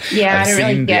understand. Yeah, I've seen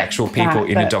really the actual people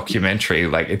in a documentary,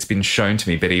 like it's been shown to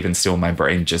me, but even still my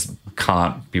brain just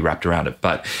can't be wrapped around it.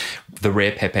 But the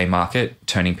rare Pepe market,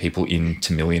 turning people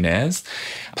into millionaires.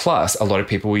 Plus, a lot of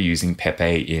people were using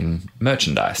Pepe in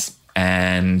merchandise.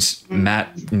 And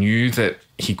Matt knew that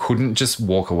he couldn't just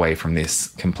walk away from this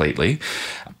completely,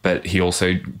 but he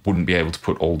also wouldn't be able to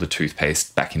put all the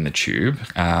toothpaste back in the tube.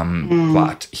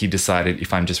 But he decided,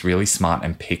 if I'm just really smart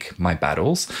and pick my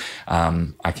battles,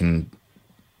 I can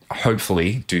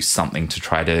hopefully do something to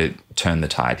try to turn the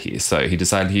tide here. So he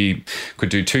decided he could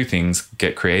do two things: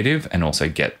 get creative and also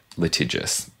get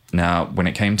litigious. Now, when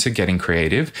it came to getting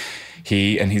creative,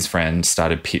 he and his friend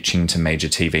started pitching to major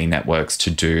TV networks to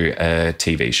do a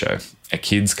TV show, a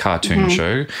kids' cartoon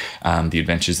show, The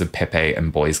Adventures of Pepe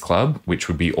and Boys Club, which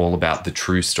would be all about the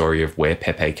true story of where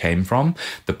Pepe came from.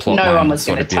 The plot line would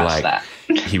sort of be like,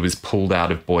 he was pulled out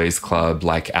of Boys Club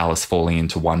like Alice falling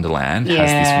into Wonderland,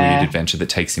 has this weird adventure that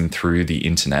takes him through the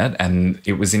internet. And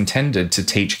it was intended to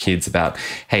teach kids about,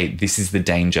 hey, this is the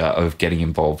danger of getting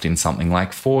involved in something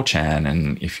like 4chan.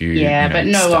 And if you... but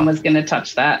no one was going to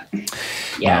touch that.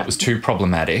 It was too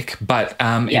problematic. But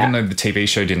even though the TV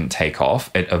show didn't take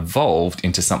off, it evolved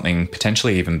into something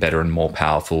potentially even better and more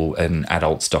powerful, an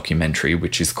adults documentary,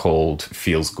 which is called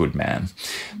Feels Good Man.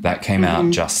 That came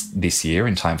out just this year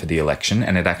in time for the election,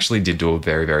 and it actually did do a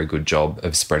very, very good job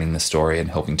of spreading the story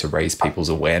and helping to raise people's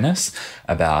awareness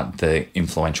about the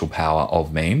influential power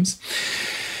of memes.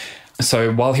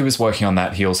 So while he was working on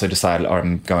that, he also decided,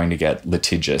 I'm going to get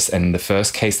litigious. And the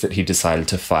first case that he decided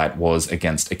to fight was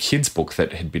against a kid's book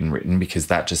that had been written, because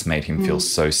that just made him feel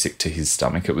so sick to his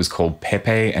stomach. It was called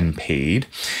Pepe and Pede.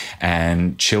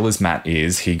 And chill as Matt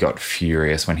is, he got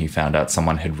furious when he found out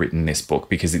someone had written this book,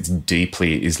 because it's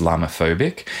deeply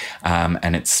Islamophobic.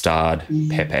 And it starred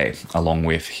Pepe, along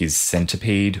with his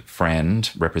centipede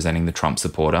friend, representing the Trump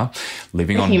supporter,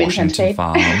 living on Washington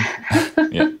Farm.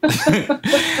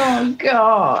 Oh,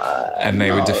 God. And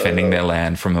they were defending their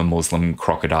land from a Muslim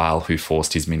crocodile who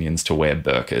forced his minions to wear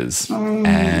burqas.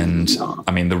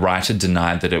 I mean, the writer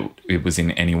denied that it was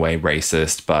in any way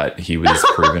racist, but he was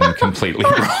proven completely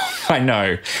wrong. I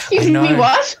know. Excuse me,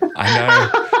 what? I know.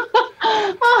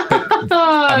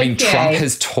 But, I mean, Trump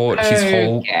has taught his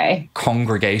whole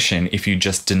congregation, if you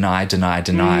just deny,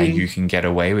 you can get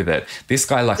away with it. This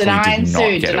guy luckily did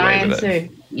not get away with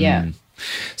it. Yeah.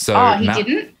 So he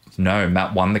didn't? No,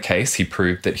 Matt won the case. He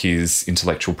proved that his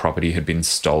intellectual property had been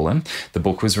stolen. The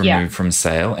book was removed from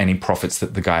sale. Any profits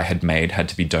that the guy had made had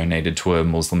to be donated to a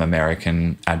Muslim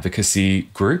American advocacy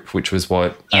group, which was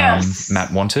what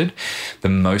Matt wanted. The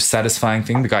most satisfying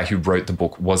thing, the guy who wrote the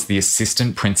book was the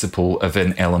assistant principal of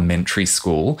an elementary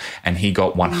school, and he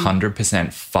got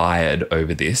 100% fired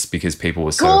over this because people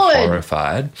were so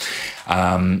horrified.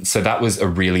 So that was a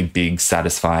really big,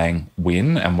 satisfying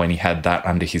win. And when he had that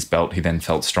under his belt, he then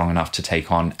felt strong enough to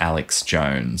take on Alex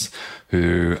Jones,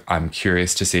 who I'm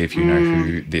curious to see if you know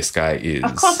who this guy is.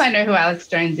 Of course I know who Alex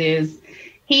Jones is.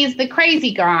 He's the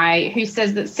crazy guy who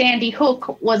says that Sandy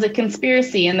Hook was a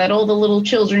conspiracy and that all the little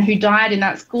children who died in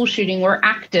that school shooting were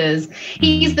actors.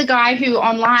 He's the guy who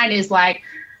online is like,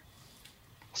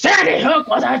 Sandy Hook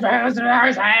was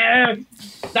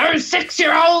those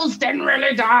 6-year-olds didn't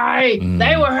really die.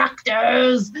 They were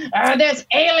actors. There's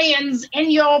aliens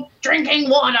in your drinking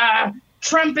water.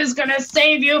 Trump is going to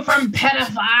save you from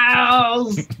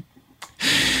pedophiles.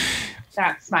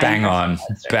 That's my bang on.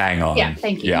 Yeah,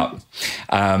 thank you. Yeah.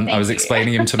 I was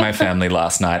explaining him to my family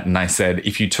last night, and I said,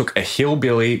 if you took a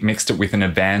hillbilly, mixed it with an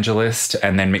evangelist,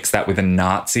 and then mixed that with a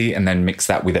Nazi, and then mixed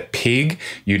that with a pig,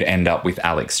 you'd end up with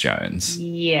Alex Jones.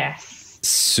 Yes.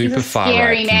 Super he's a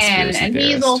scary man, and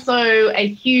he's also a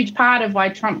huge part of why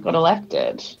Trump got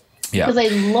elected. Yeah.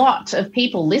 Because a lot of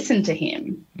people listen to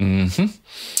him.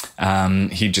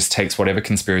 He just takes whatever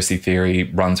conspiracy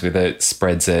theory, runs with it,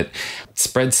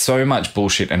 spreads so much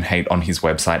bullshit and hate on his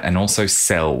website, and also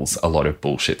sells a lot of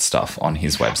bullshit stuff on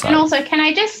his website. And also, can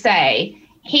I just say,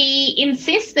 he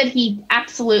insists that he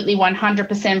absolutely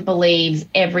 100% believes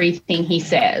everything he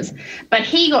says, but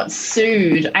he got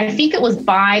sued. I think it was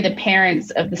by the parents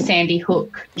of the Sandy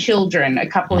Hook children a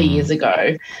couple of years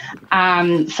ago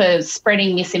for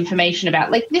spreading misinformation about,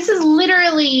 like, this is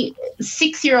literally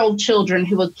 6-year-old children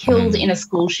who were killed in a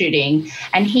school shooting,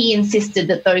 and he insisted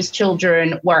that those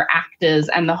children were actors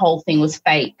and the whole thing was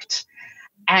faked.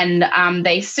 And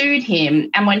they sued him.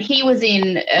 And when he was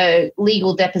in a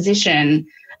legal deposition,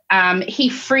 he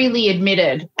freely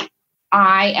admitted,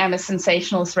 I am a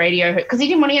sensationalist radio host, because he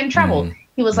didn't want to get in trouble.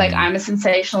 He was like, I'm a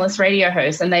sensationalist radio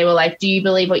host. And they were like, do you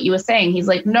believe what you were saying? He's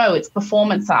like, no, it's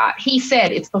performance art. He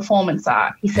said it's performance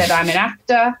art. He said, I'm an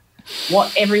actor.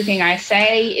 Everything I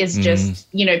say is just,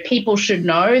 people should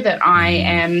know that I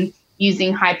am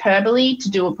using hyperbole to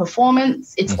do a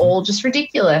performance. It's all just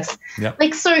ridiculous. Yep.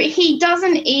 Like, so he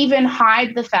doesn't even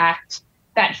hide the fact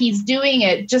that he's doing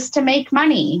it just to make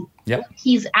money. Yep.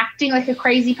 He's acting like a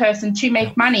crazy person to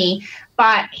make money,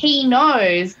 but he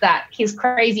knows that his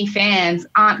crazy fans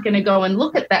aren't going to go and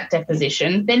look at that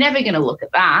deposition. They're never going to look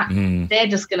at that. They're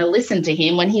just going to listen to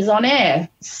him when he's on air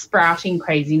sprouting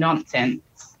crazy nonsense.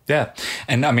 Yeah.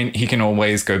 And I mean, he can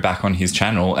always go back on his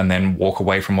channel and then walk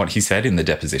away from what he said in the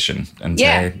deposition and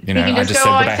say, you know, I just said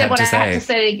what I had to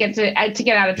say to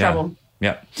get out of trouble.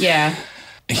 Yeah. Yeah.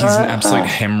 He's an absolute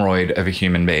hemorrhoid of a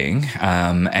human being,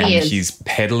 and he's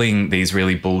peddling these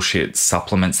really bullshit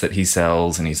supplements that he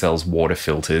sells, and he sells water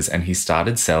filters, and he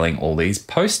started selling all these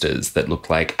posters that look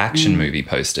like action movie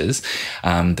posters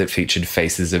that featured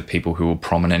faces of people who were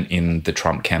prominent in the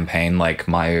Trump campaign, like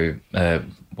Milo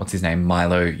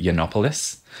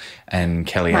Yiannopoulos and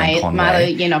Kellyanne Conway. Milo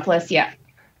Yiannopoulos, yeah.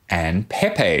 And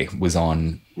Pepe was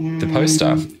on the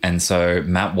poster. And so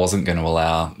Matt wasn't going to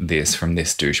allow this from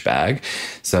this douchebag.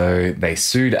 So they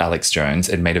sued Alex Jones.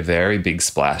 It made a very big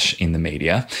splash in the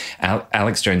media.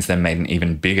 Alex Jones then made an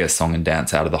even bigger song and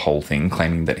dance out of the whole thing,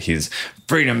 claiming that his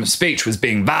freedom of speech was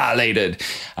being violated.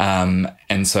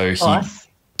 And so he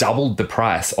doubled the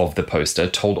price of the poster,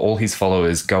 told all his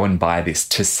followers, go and buy this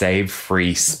to save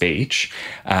free speech,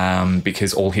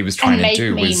 because all he was trying to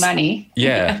do was money.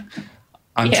 Yeah.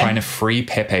 I'm trying to free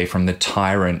Pepe from the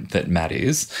tyrant that Matt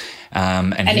is.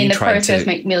 And he in the tried process to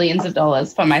make millions of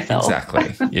dollars for myself.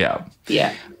 Exactly. Yeah.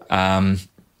 Yeah.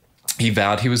 He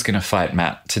vowed he was going to fight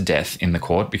Matt to death in the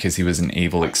court because he was an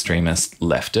evil extremist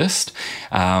leftist.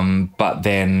 But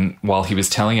then while he was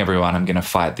telling everyone, I'm going to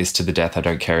fight this to the death, I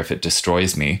don't care if it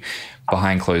destroys me,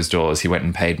 behind closed doors, he went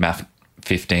and paid Matt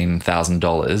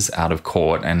 $15,000 out of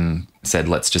court and said,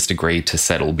 let's just agree to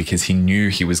settle, because he knew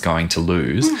he was going to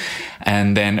lose.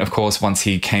 And then, of course, once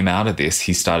he came out of this,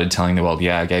 he started telling the world,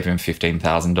 I gave him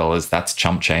 $15,000. That's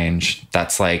chump change.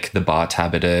 That's like the bar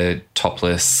tab at a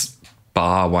topless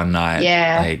bar one night.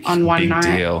 Yeah, like, on one big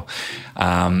night. Deal.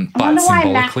 I But wonder why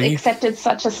Matt symbolically, accepted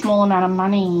such a small amount of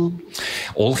money.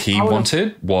 all he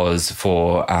wanted was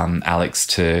for Alex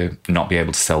to not be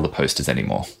able to sell the posters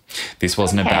anymore. This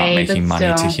wasn't about making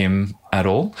money to him at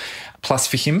all. Plus,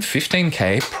 for him,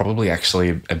 $15K, probably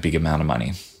actually a big amount of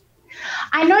money.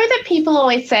 I know that people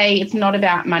always say it's not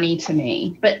about money to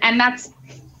me, and that's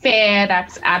fair,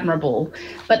 that's admirable.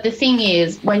 But the thing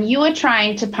is, when you are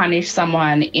trying to punish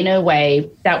someone in a way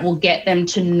that will get them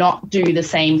to not do the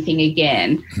same thing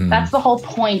again, that's the whole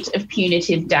point of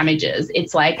punitive damages.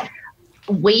 It's like,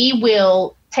 we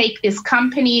will take this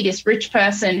company, this rich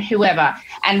person, whoever,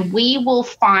 and we will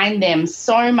fine them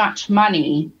so much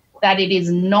money that it does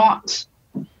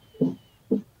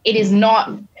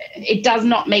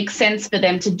not make sense for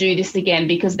them to do this again,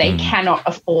 because they cannot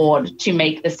afford to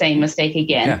make the same mistake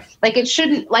again. Yeah. Like, it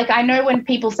shouldn't, like, I know when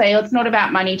people say, it's not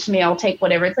about money to me, I'll take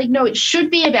whatever. It's like, no, it should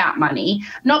be about money,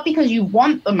 not because you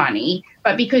want the money,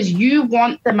 but because you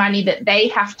want the money that they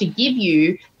have to give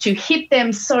you to hit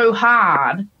them so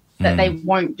hard that they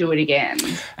won't do it again.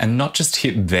 And not just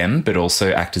hit them, but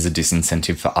also act as a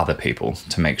disincentive for other people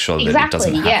to make sure that it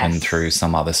doesn't happen through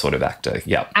some other sort of actor.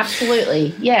 Yeah.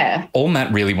 Absolutely, yeah. All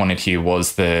Matt really wanted here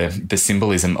was the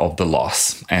symbolism of the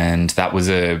loss. And that was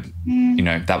a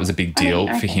big deal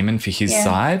for him and for his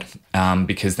side,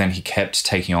 because then he kept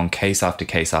taking on case after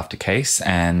case after case,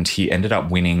 and he ended up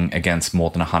winning against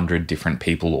more than 100 different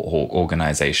people or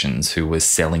organizations who were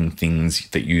selling things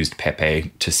that used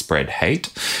Pepe to spread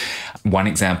hate. One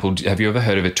example, have you ever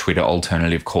heard of a Twitter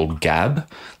alternative called Gab,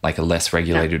 like a less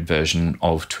regulated version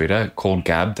of Twitter called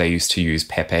Gab? They used to use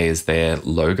Pepe as their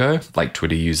logo, like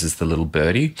Twitter uses the little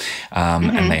birdie,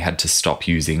 and they had to stop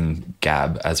using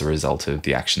Gab as a result of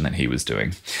the action that he was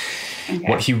doing. Okay.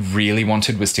 What he really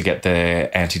wanted was to get the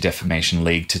Anti-Defamation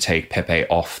League to take Pepe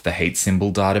off the hate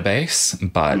symbol database,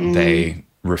 but they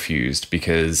refused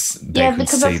because they could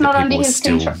see it's not that under people were his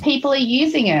still... control. People are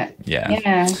using it.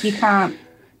 Yeah, you can't.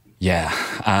 Yeah.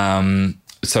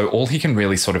 So all he can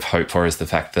really sort of hope for is the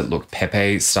fact that, look,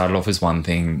 Pepe started off as one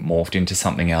thing, morphed into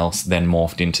something else, then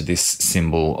morphed into this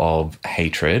symbol of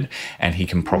hatred, and he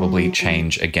can probably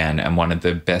change again. And one of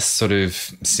the best sort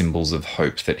of symbols of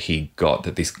hope that he got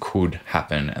that this could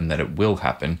happen and that it will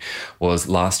happen was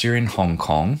last year in Hong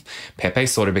Kong. Pepe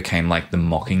sort of became like the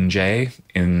Mockingjay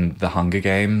in the Hunger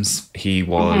Games. He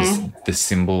was the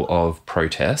symbol of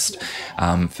protest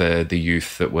for the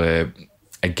youth that were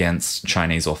against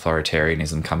Chinese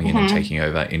authoritarianism coming in and taking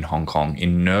over in Hong Kong.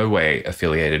 In no way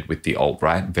affiliated with the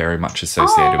alt-right, very much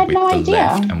associated with the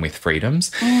left and with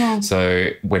freedoms. So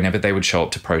whenever they would show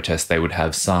up to protest, they would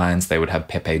have signs, they would have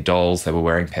Pepe dolls, they were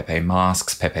wearing Pepe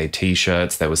masks, Pepe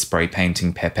T-shirts, they were spray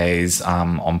painting Pepes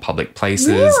on public places.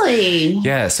 Really?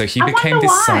 Yeah, so he became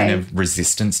this sign of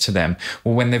resistance to them.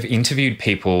 Well, when they've interviewed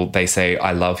people, they say,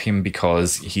 I love him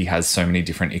because he has so many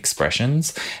different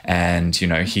expressions and, you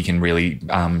know, he can really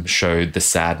show the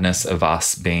sadness of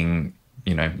us being,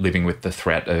 you know, living with the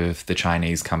threat of the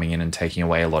Chinese coming in and taking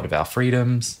away a lot of our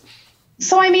freedoms.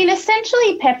 So, I mean,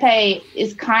 essentially Pepe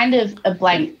is kind of a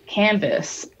blank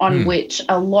canvas on which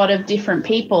a lot of different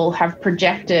people have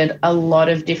projected a lot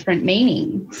of different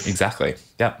meanings. Exactly,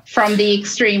 yeah. From the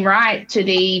extreme right to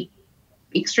the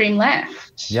extreme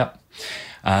left. Yep.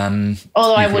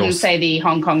 Although I wouldn't say the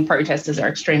Hong Kong protesters are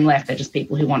extreme left. They're just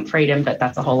people who want freedom, but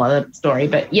that's a whole other story.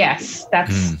 But yes,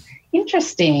 that's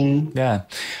interesting. Yeah.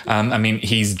 I mean,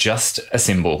 he's just a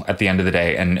symbol at the end of the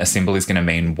day, and a symbol is going to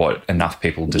mean what enough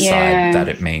people decide that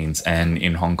it means. And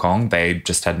in Hong Kong, they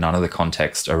just had none of the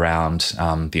context around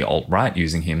the alt-right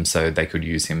using him, so they could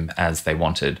use him as they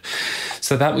wanted.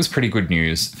 So that was pretty good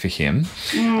news for him.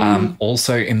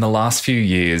 Also, in the last few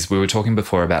years, we were talking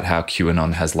before about how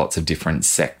QAnon has lots of different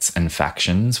sects and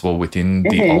factions. Well, within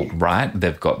the alt-right,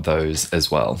 they've got those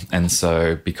as well. And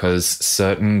so because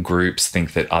certain groups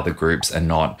think that other groups are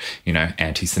not, you know,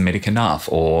 anti-Semitic enough,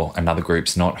 or another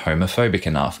group's not homophobic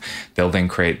enough, they'll then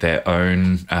create their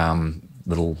own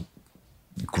little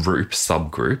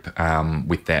subgroup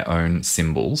with their own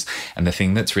symbols. And the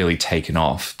thing that's really taken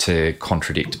off to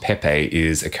contradict Pepe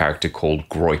is a character called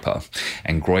Groiper.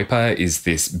 And Groiper is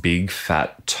this big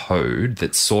fat toad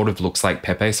that sort of looks like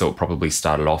Pepe, so it probably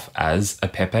started off as a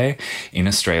Pepe. In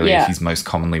Australia, he's most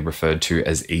commonly referred to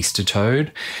as Easter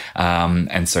Toad.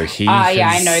 And so he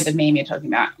I know the meme you're talking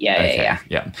about. Yeah.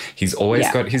 He's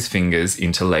always got his fingers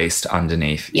interlaced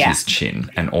underneath his chin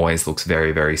and always looks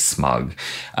very, very smug.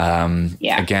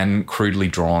 Again, crudely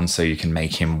drawn so you can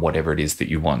make him whatever it is that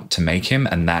you want to make him.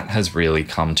 And that has really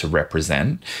come to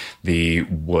represent the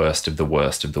worst of the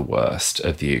worst of the worst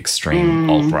of the extreme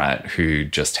alt-right, who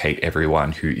just hate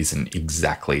everyone who isn't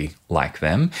exactly like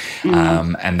them.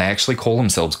 And they actually call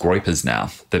themselves Groipers now,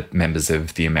 the members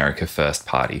of the America First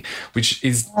Party, which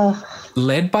is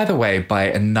led, by the way, by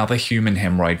another human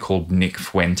hemorrhoid called Nick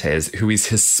Fuentes, who is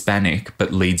Hispanic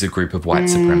but leads a group of white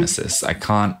supremacists. I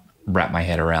can't wrap my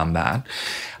head around that.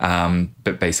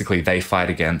 But basically they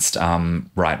fight against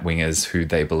right-wingers who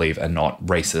they believe are not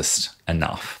racist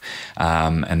enough.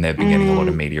 And they've been getting a lot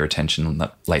of media attention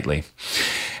lately.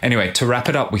 Anyway, to wrap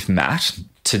it up with Matt,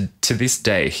 to this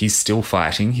day, he's still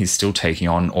fighting. He's still taking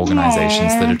on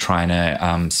organisations that are trying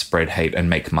to spread hate and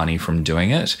make money from doing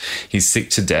it. He's sick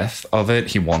to death of it.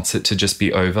 He wants it to just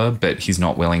be over, but he's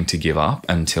not willing to give up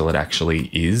until it actually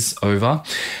is over.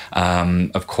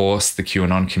 Of course, the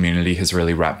QAnon community has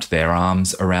really wrapped their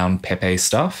arms around Pepe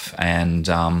stuff. And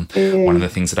one of the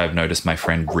things that I've noticed my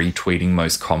friend retweeting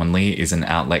most commonly is an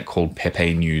outlet called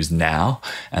Pepe News Now.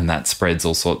 And that spreads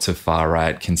all sorts of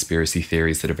far-right conspiracy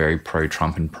theories that are very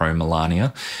pro-Trump and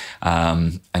pro-Melania.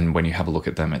 And when you have a look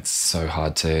at them, it's so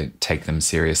hard to take them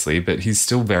seriously. But he's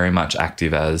still very much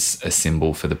active as a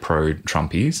symbol for the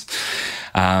pro-Trumpies.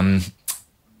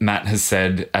 Matt has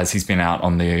said, as he's been out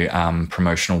on the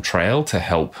promotional trail to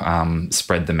help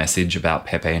spread the message about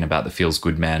Pepe and about the Feels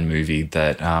Good Man movie,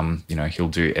 that he'll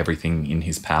do everything in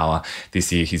his power.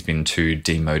 This year he's been too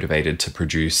demotivated to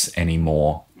produce any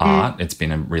more art. It's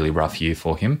been a really rough year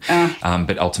for him.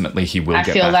 But ultimately he will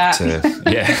get back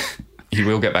to he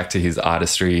will get back to his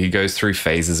artistry. He goes through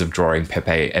phases of drawing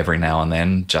Pepe every now and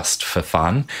then just for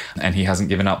fun. And he hasn't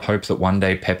given up hope that one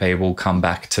day Pepe will come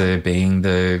back to being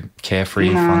the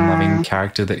carefree, fun-loving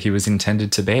character that he was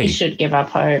intended to be. He should give up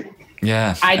hope.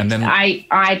 Yeah.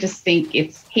 I just think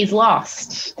he's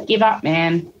lost. Give up,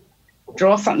 man.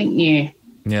 Draw something new.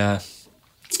 Yeah.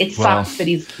 It sucks, but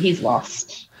he's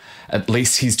lost. At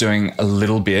least he's doing a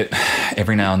little bit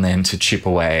every now and then to chip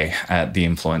away at the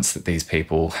influence that these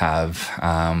people have.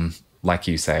 Like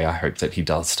you say, I hope that he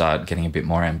does start getting a bit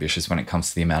more ambitious when it comes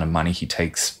to the amount of money he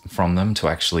takes from them to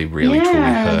actually really truly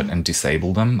hurt and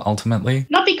disable them ultimately.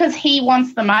 Not because he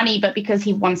wants the money, but because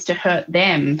he wants to hurt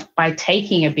them by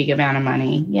taking a big amount of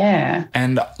money. Yeah.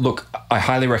 And look, I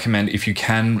highly recommend, if you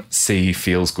can see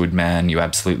Feels Good Man, you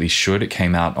absolutely should. It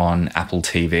came out on Apple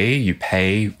TV. You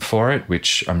pay for it,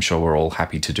 which I'm sure we're all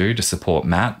happy to do to support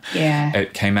Matt. Yeah.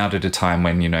 It came out at a time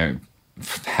when,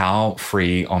 how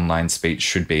free online speech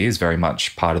should be is very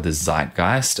much part of the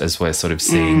zeitgeist, as we're sort of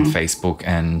seeing Facebook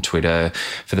and Twitter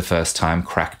for the first time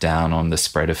crack down on the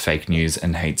spread of fake news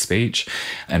and hate speech.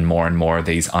 And more of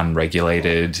these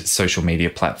unregulated social media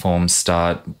platforms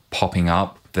start popping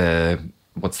up.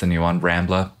 What's the new one?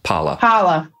 Rambler? Parler.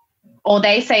 Parler. Or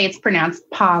they say it's pronounced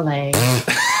parlay.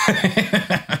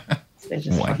 They're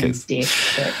just fucking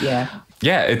dicks, but yeah.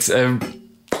 Yeah, it's a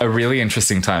really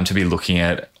interesting time to be looking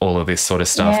at all of this sort of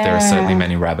stuff. There are certainly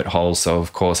many rabbit holes. So,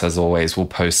 of course, as always, we'll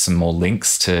post some more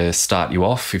links to start you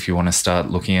off if you want to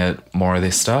start looking at more of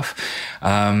this stuff.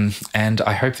 And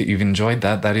I hope that you've enjoyed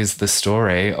that. That is the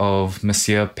story of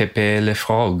Monsieur Pepe Le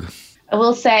Frog. I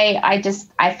will say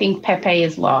I think Pepe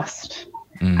is lost.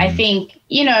 I think,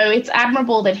 it's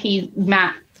admirable that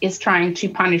Matt is trying to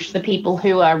punish the people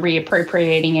who are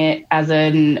reappropriating it as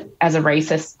a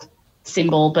racist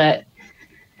symbol, but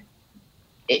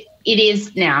it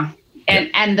is now.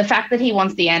 And the fact that he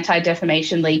wants the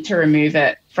Anti-Defamation League to remove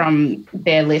it from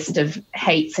their list of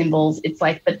hate symbols, it's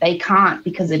like, but they can't,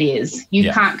 because it is.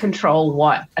 You can't control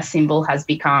what a symbol has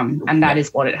become, and that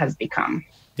is what it has become.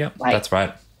 Yep, that's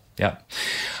right. Yeah.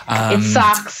 It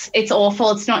sucks. It's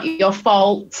awful. It's not your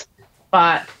fault,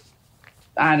 but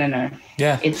I don't know.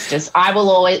 Yeah. It's just, I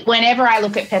will always, whenever I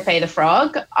look at Pepe the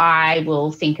Frog, I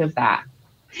will think of that.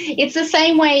 It's the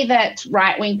same way that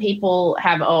right-wing people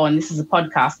have, and this is a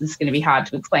podcast, this is going to be hard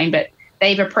to explain, but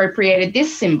they've appropriated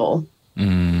this symbol.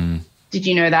 Did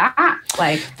you know that?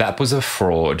 That was a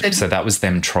fraud. So that was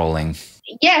them trolling.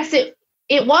 Yes,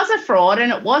 it was a fraud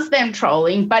and it was them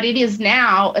trolling, but it is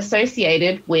now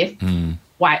associated with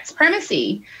white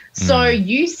supremacy. So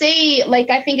you see,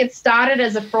 I think it started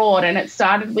as a fraud and it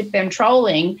started with them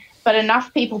trolling, but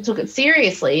enough people took it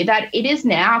seriously that it is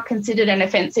now considered an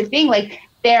offensive thing.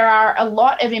 There are a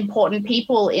lot of important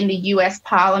people in the US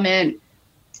Parliament,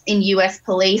 in US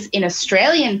police, in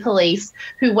Australian police,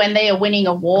 who when they are winning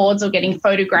awards or getting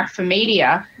photographed for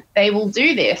media, they will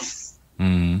do this.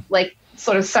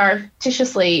 Sort of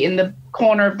surreptitiously in the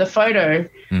corner of the photo,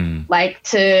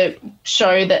 to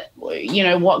show that,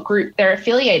 what group they're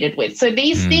affiliated with. So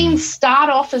these things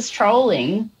start off as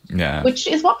trolling, which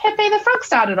is what Pepe the Frog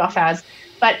started off as,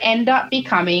 but end up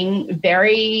becoming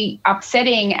very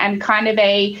upsetting and kind of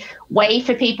a way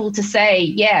for people to say,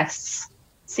 yes,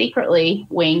 secretly,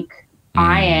 wink,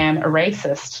 I am a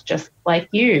racist, just like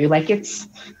you.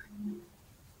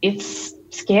 It's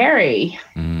scary.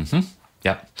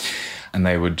 Yep. And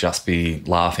they would just be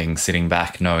laughing, sitting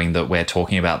back, knowing that we're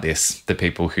talking about this, the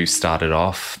people who started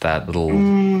off that little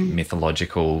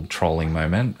mythological trolling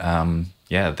moment.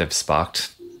 They've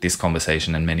sparked this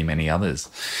conversation and many, many others.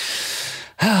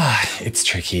 It's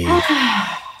tricky.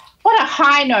 What a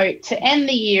high note to end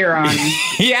the year on.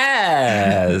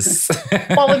 Yes.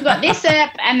 Well, we've got this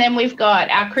app and then we've got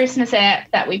our Christmas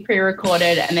app that we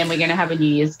pre-recorded and then we're going to have a New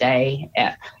Year's Day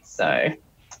app. So,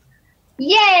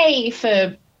 yay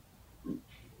for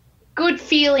good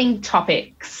feeling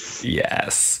topics.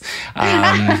 Yes.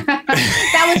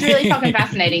 That was really fucking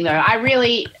fascinating though. I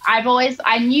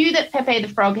knew that Pepe the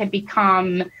Frog had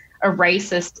become a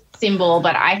racist symbol,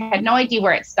 but I had no idea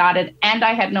where it started and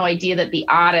I had no idea that the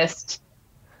artist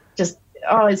just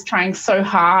is trying so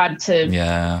hard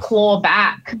to claw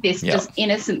back this just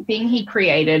innocent thing he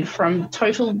created from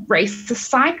total racist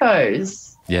psychos.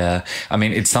 Yeah, I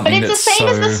mean, it's something but it's the same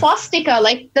as the swastika.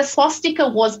 The swastika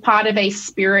was part of a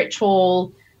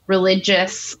spiritual,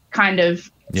 religious kind of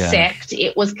sect.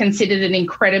 It was considered an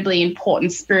incredibly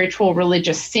important spiritual,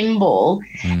 religious symbol.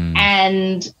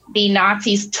 And the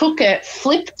Nazis took it,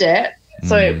 flipped it.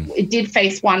 So it did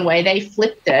face one way. They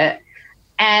flipped it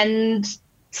and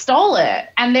stole it.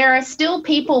 And there are still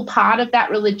people part of that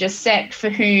religious sect for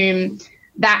whom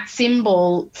that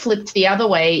symbol flipped the other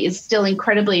way is still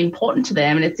incredibly important to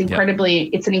them, and it's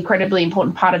an incredibly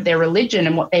important part of their religion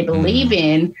and what they believe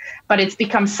in, but it's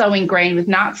become so ingrained with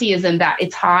Nazism that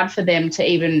it's hard for them to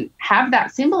even have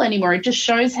that symbol anymore. It just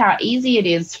shows how easy it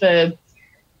is for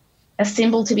a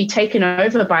symbol to be taken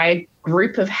over by a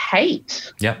group of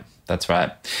hate. Yep. That's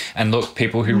right. And look,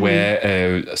 people who wear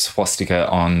a swastika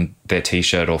on their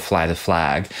T-shirt or fly the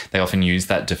flag, they often use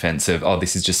that defensive,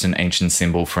 this is just an ancient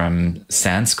symbol from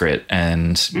Sanskrit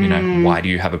and, why do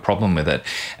you have a problem with it?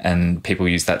 And people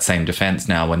use that same defense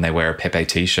now when they wear a Pepe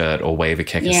T-shirt or wave a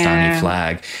Kekistani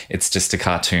flag. It's just a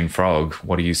cartoon frog.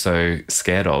 What are you so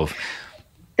scared of?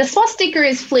 The swastika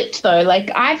is flipped, though.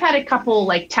 I've had a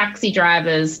couple, taxi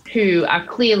drivers who are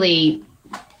clearly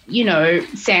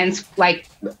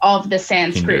of the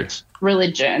Sanskrit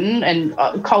religion and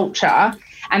culture,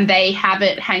 and they have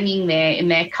it hanging there in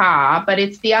their car, but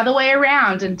it's the other way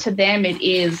around. And to them, it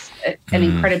is an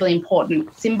incredibly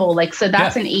important symbol. Like, so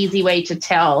that's an easy way to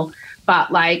tell.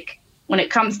 But like, when it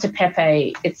comes to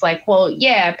Pepe, it's like, well,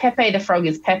 yeah, Pepe the Frog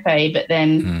is Pepe, but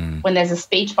then when there's a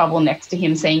speech bubble next to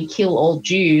him saying kill all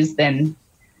Jews, then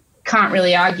can't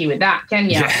really argue with that, can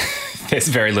you? Yeah. There's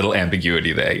very little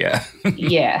ambiguity there, yeah.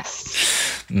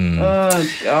 Yes. Oh,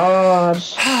 God.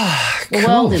 The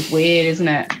world is weird, isn't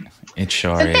it? It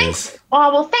sure is.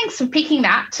 Oh, well, thanks for picking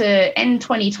that to end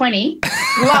 2020.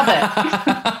 Love it.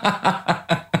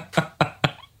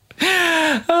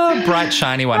 Oh, bright,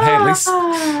 shiny one. Hey, at least,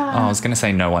 I was going to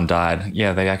say no one died.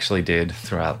 Yeah, they actually did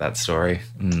throughout that story.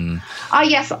 Oh,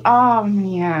 yes.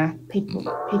 Yeah.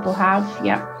 People have.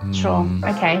 Yep. Sure.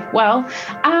 Okay. Well,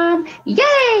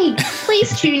 yay.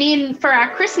 Please tune in for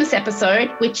our Christmas episode,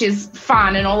 which is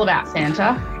fun and all about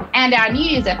Santa, and our New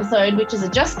Year's episode, which is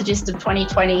just the gist of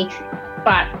 2020,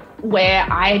 but where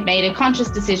I made a conscious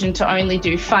decision to only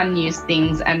do fun news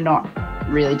things and not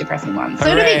really depressing ones. So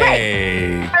it'll be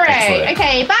great. Hooray. Excellent.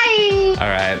 Okay, bye. All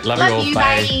right. Love you all. You.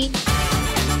 Bye. Bye.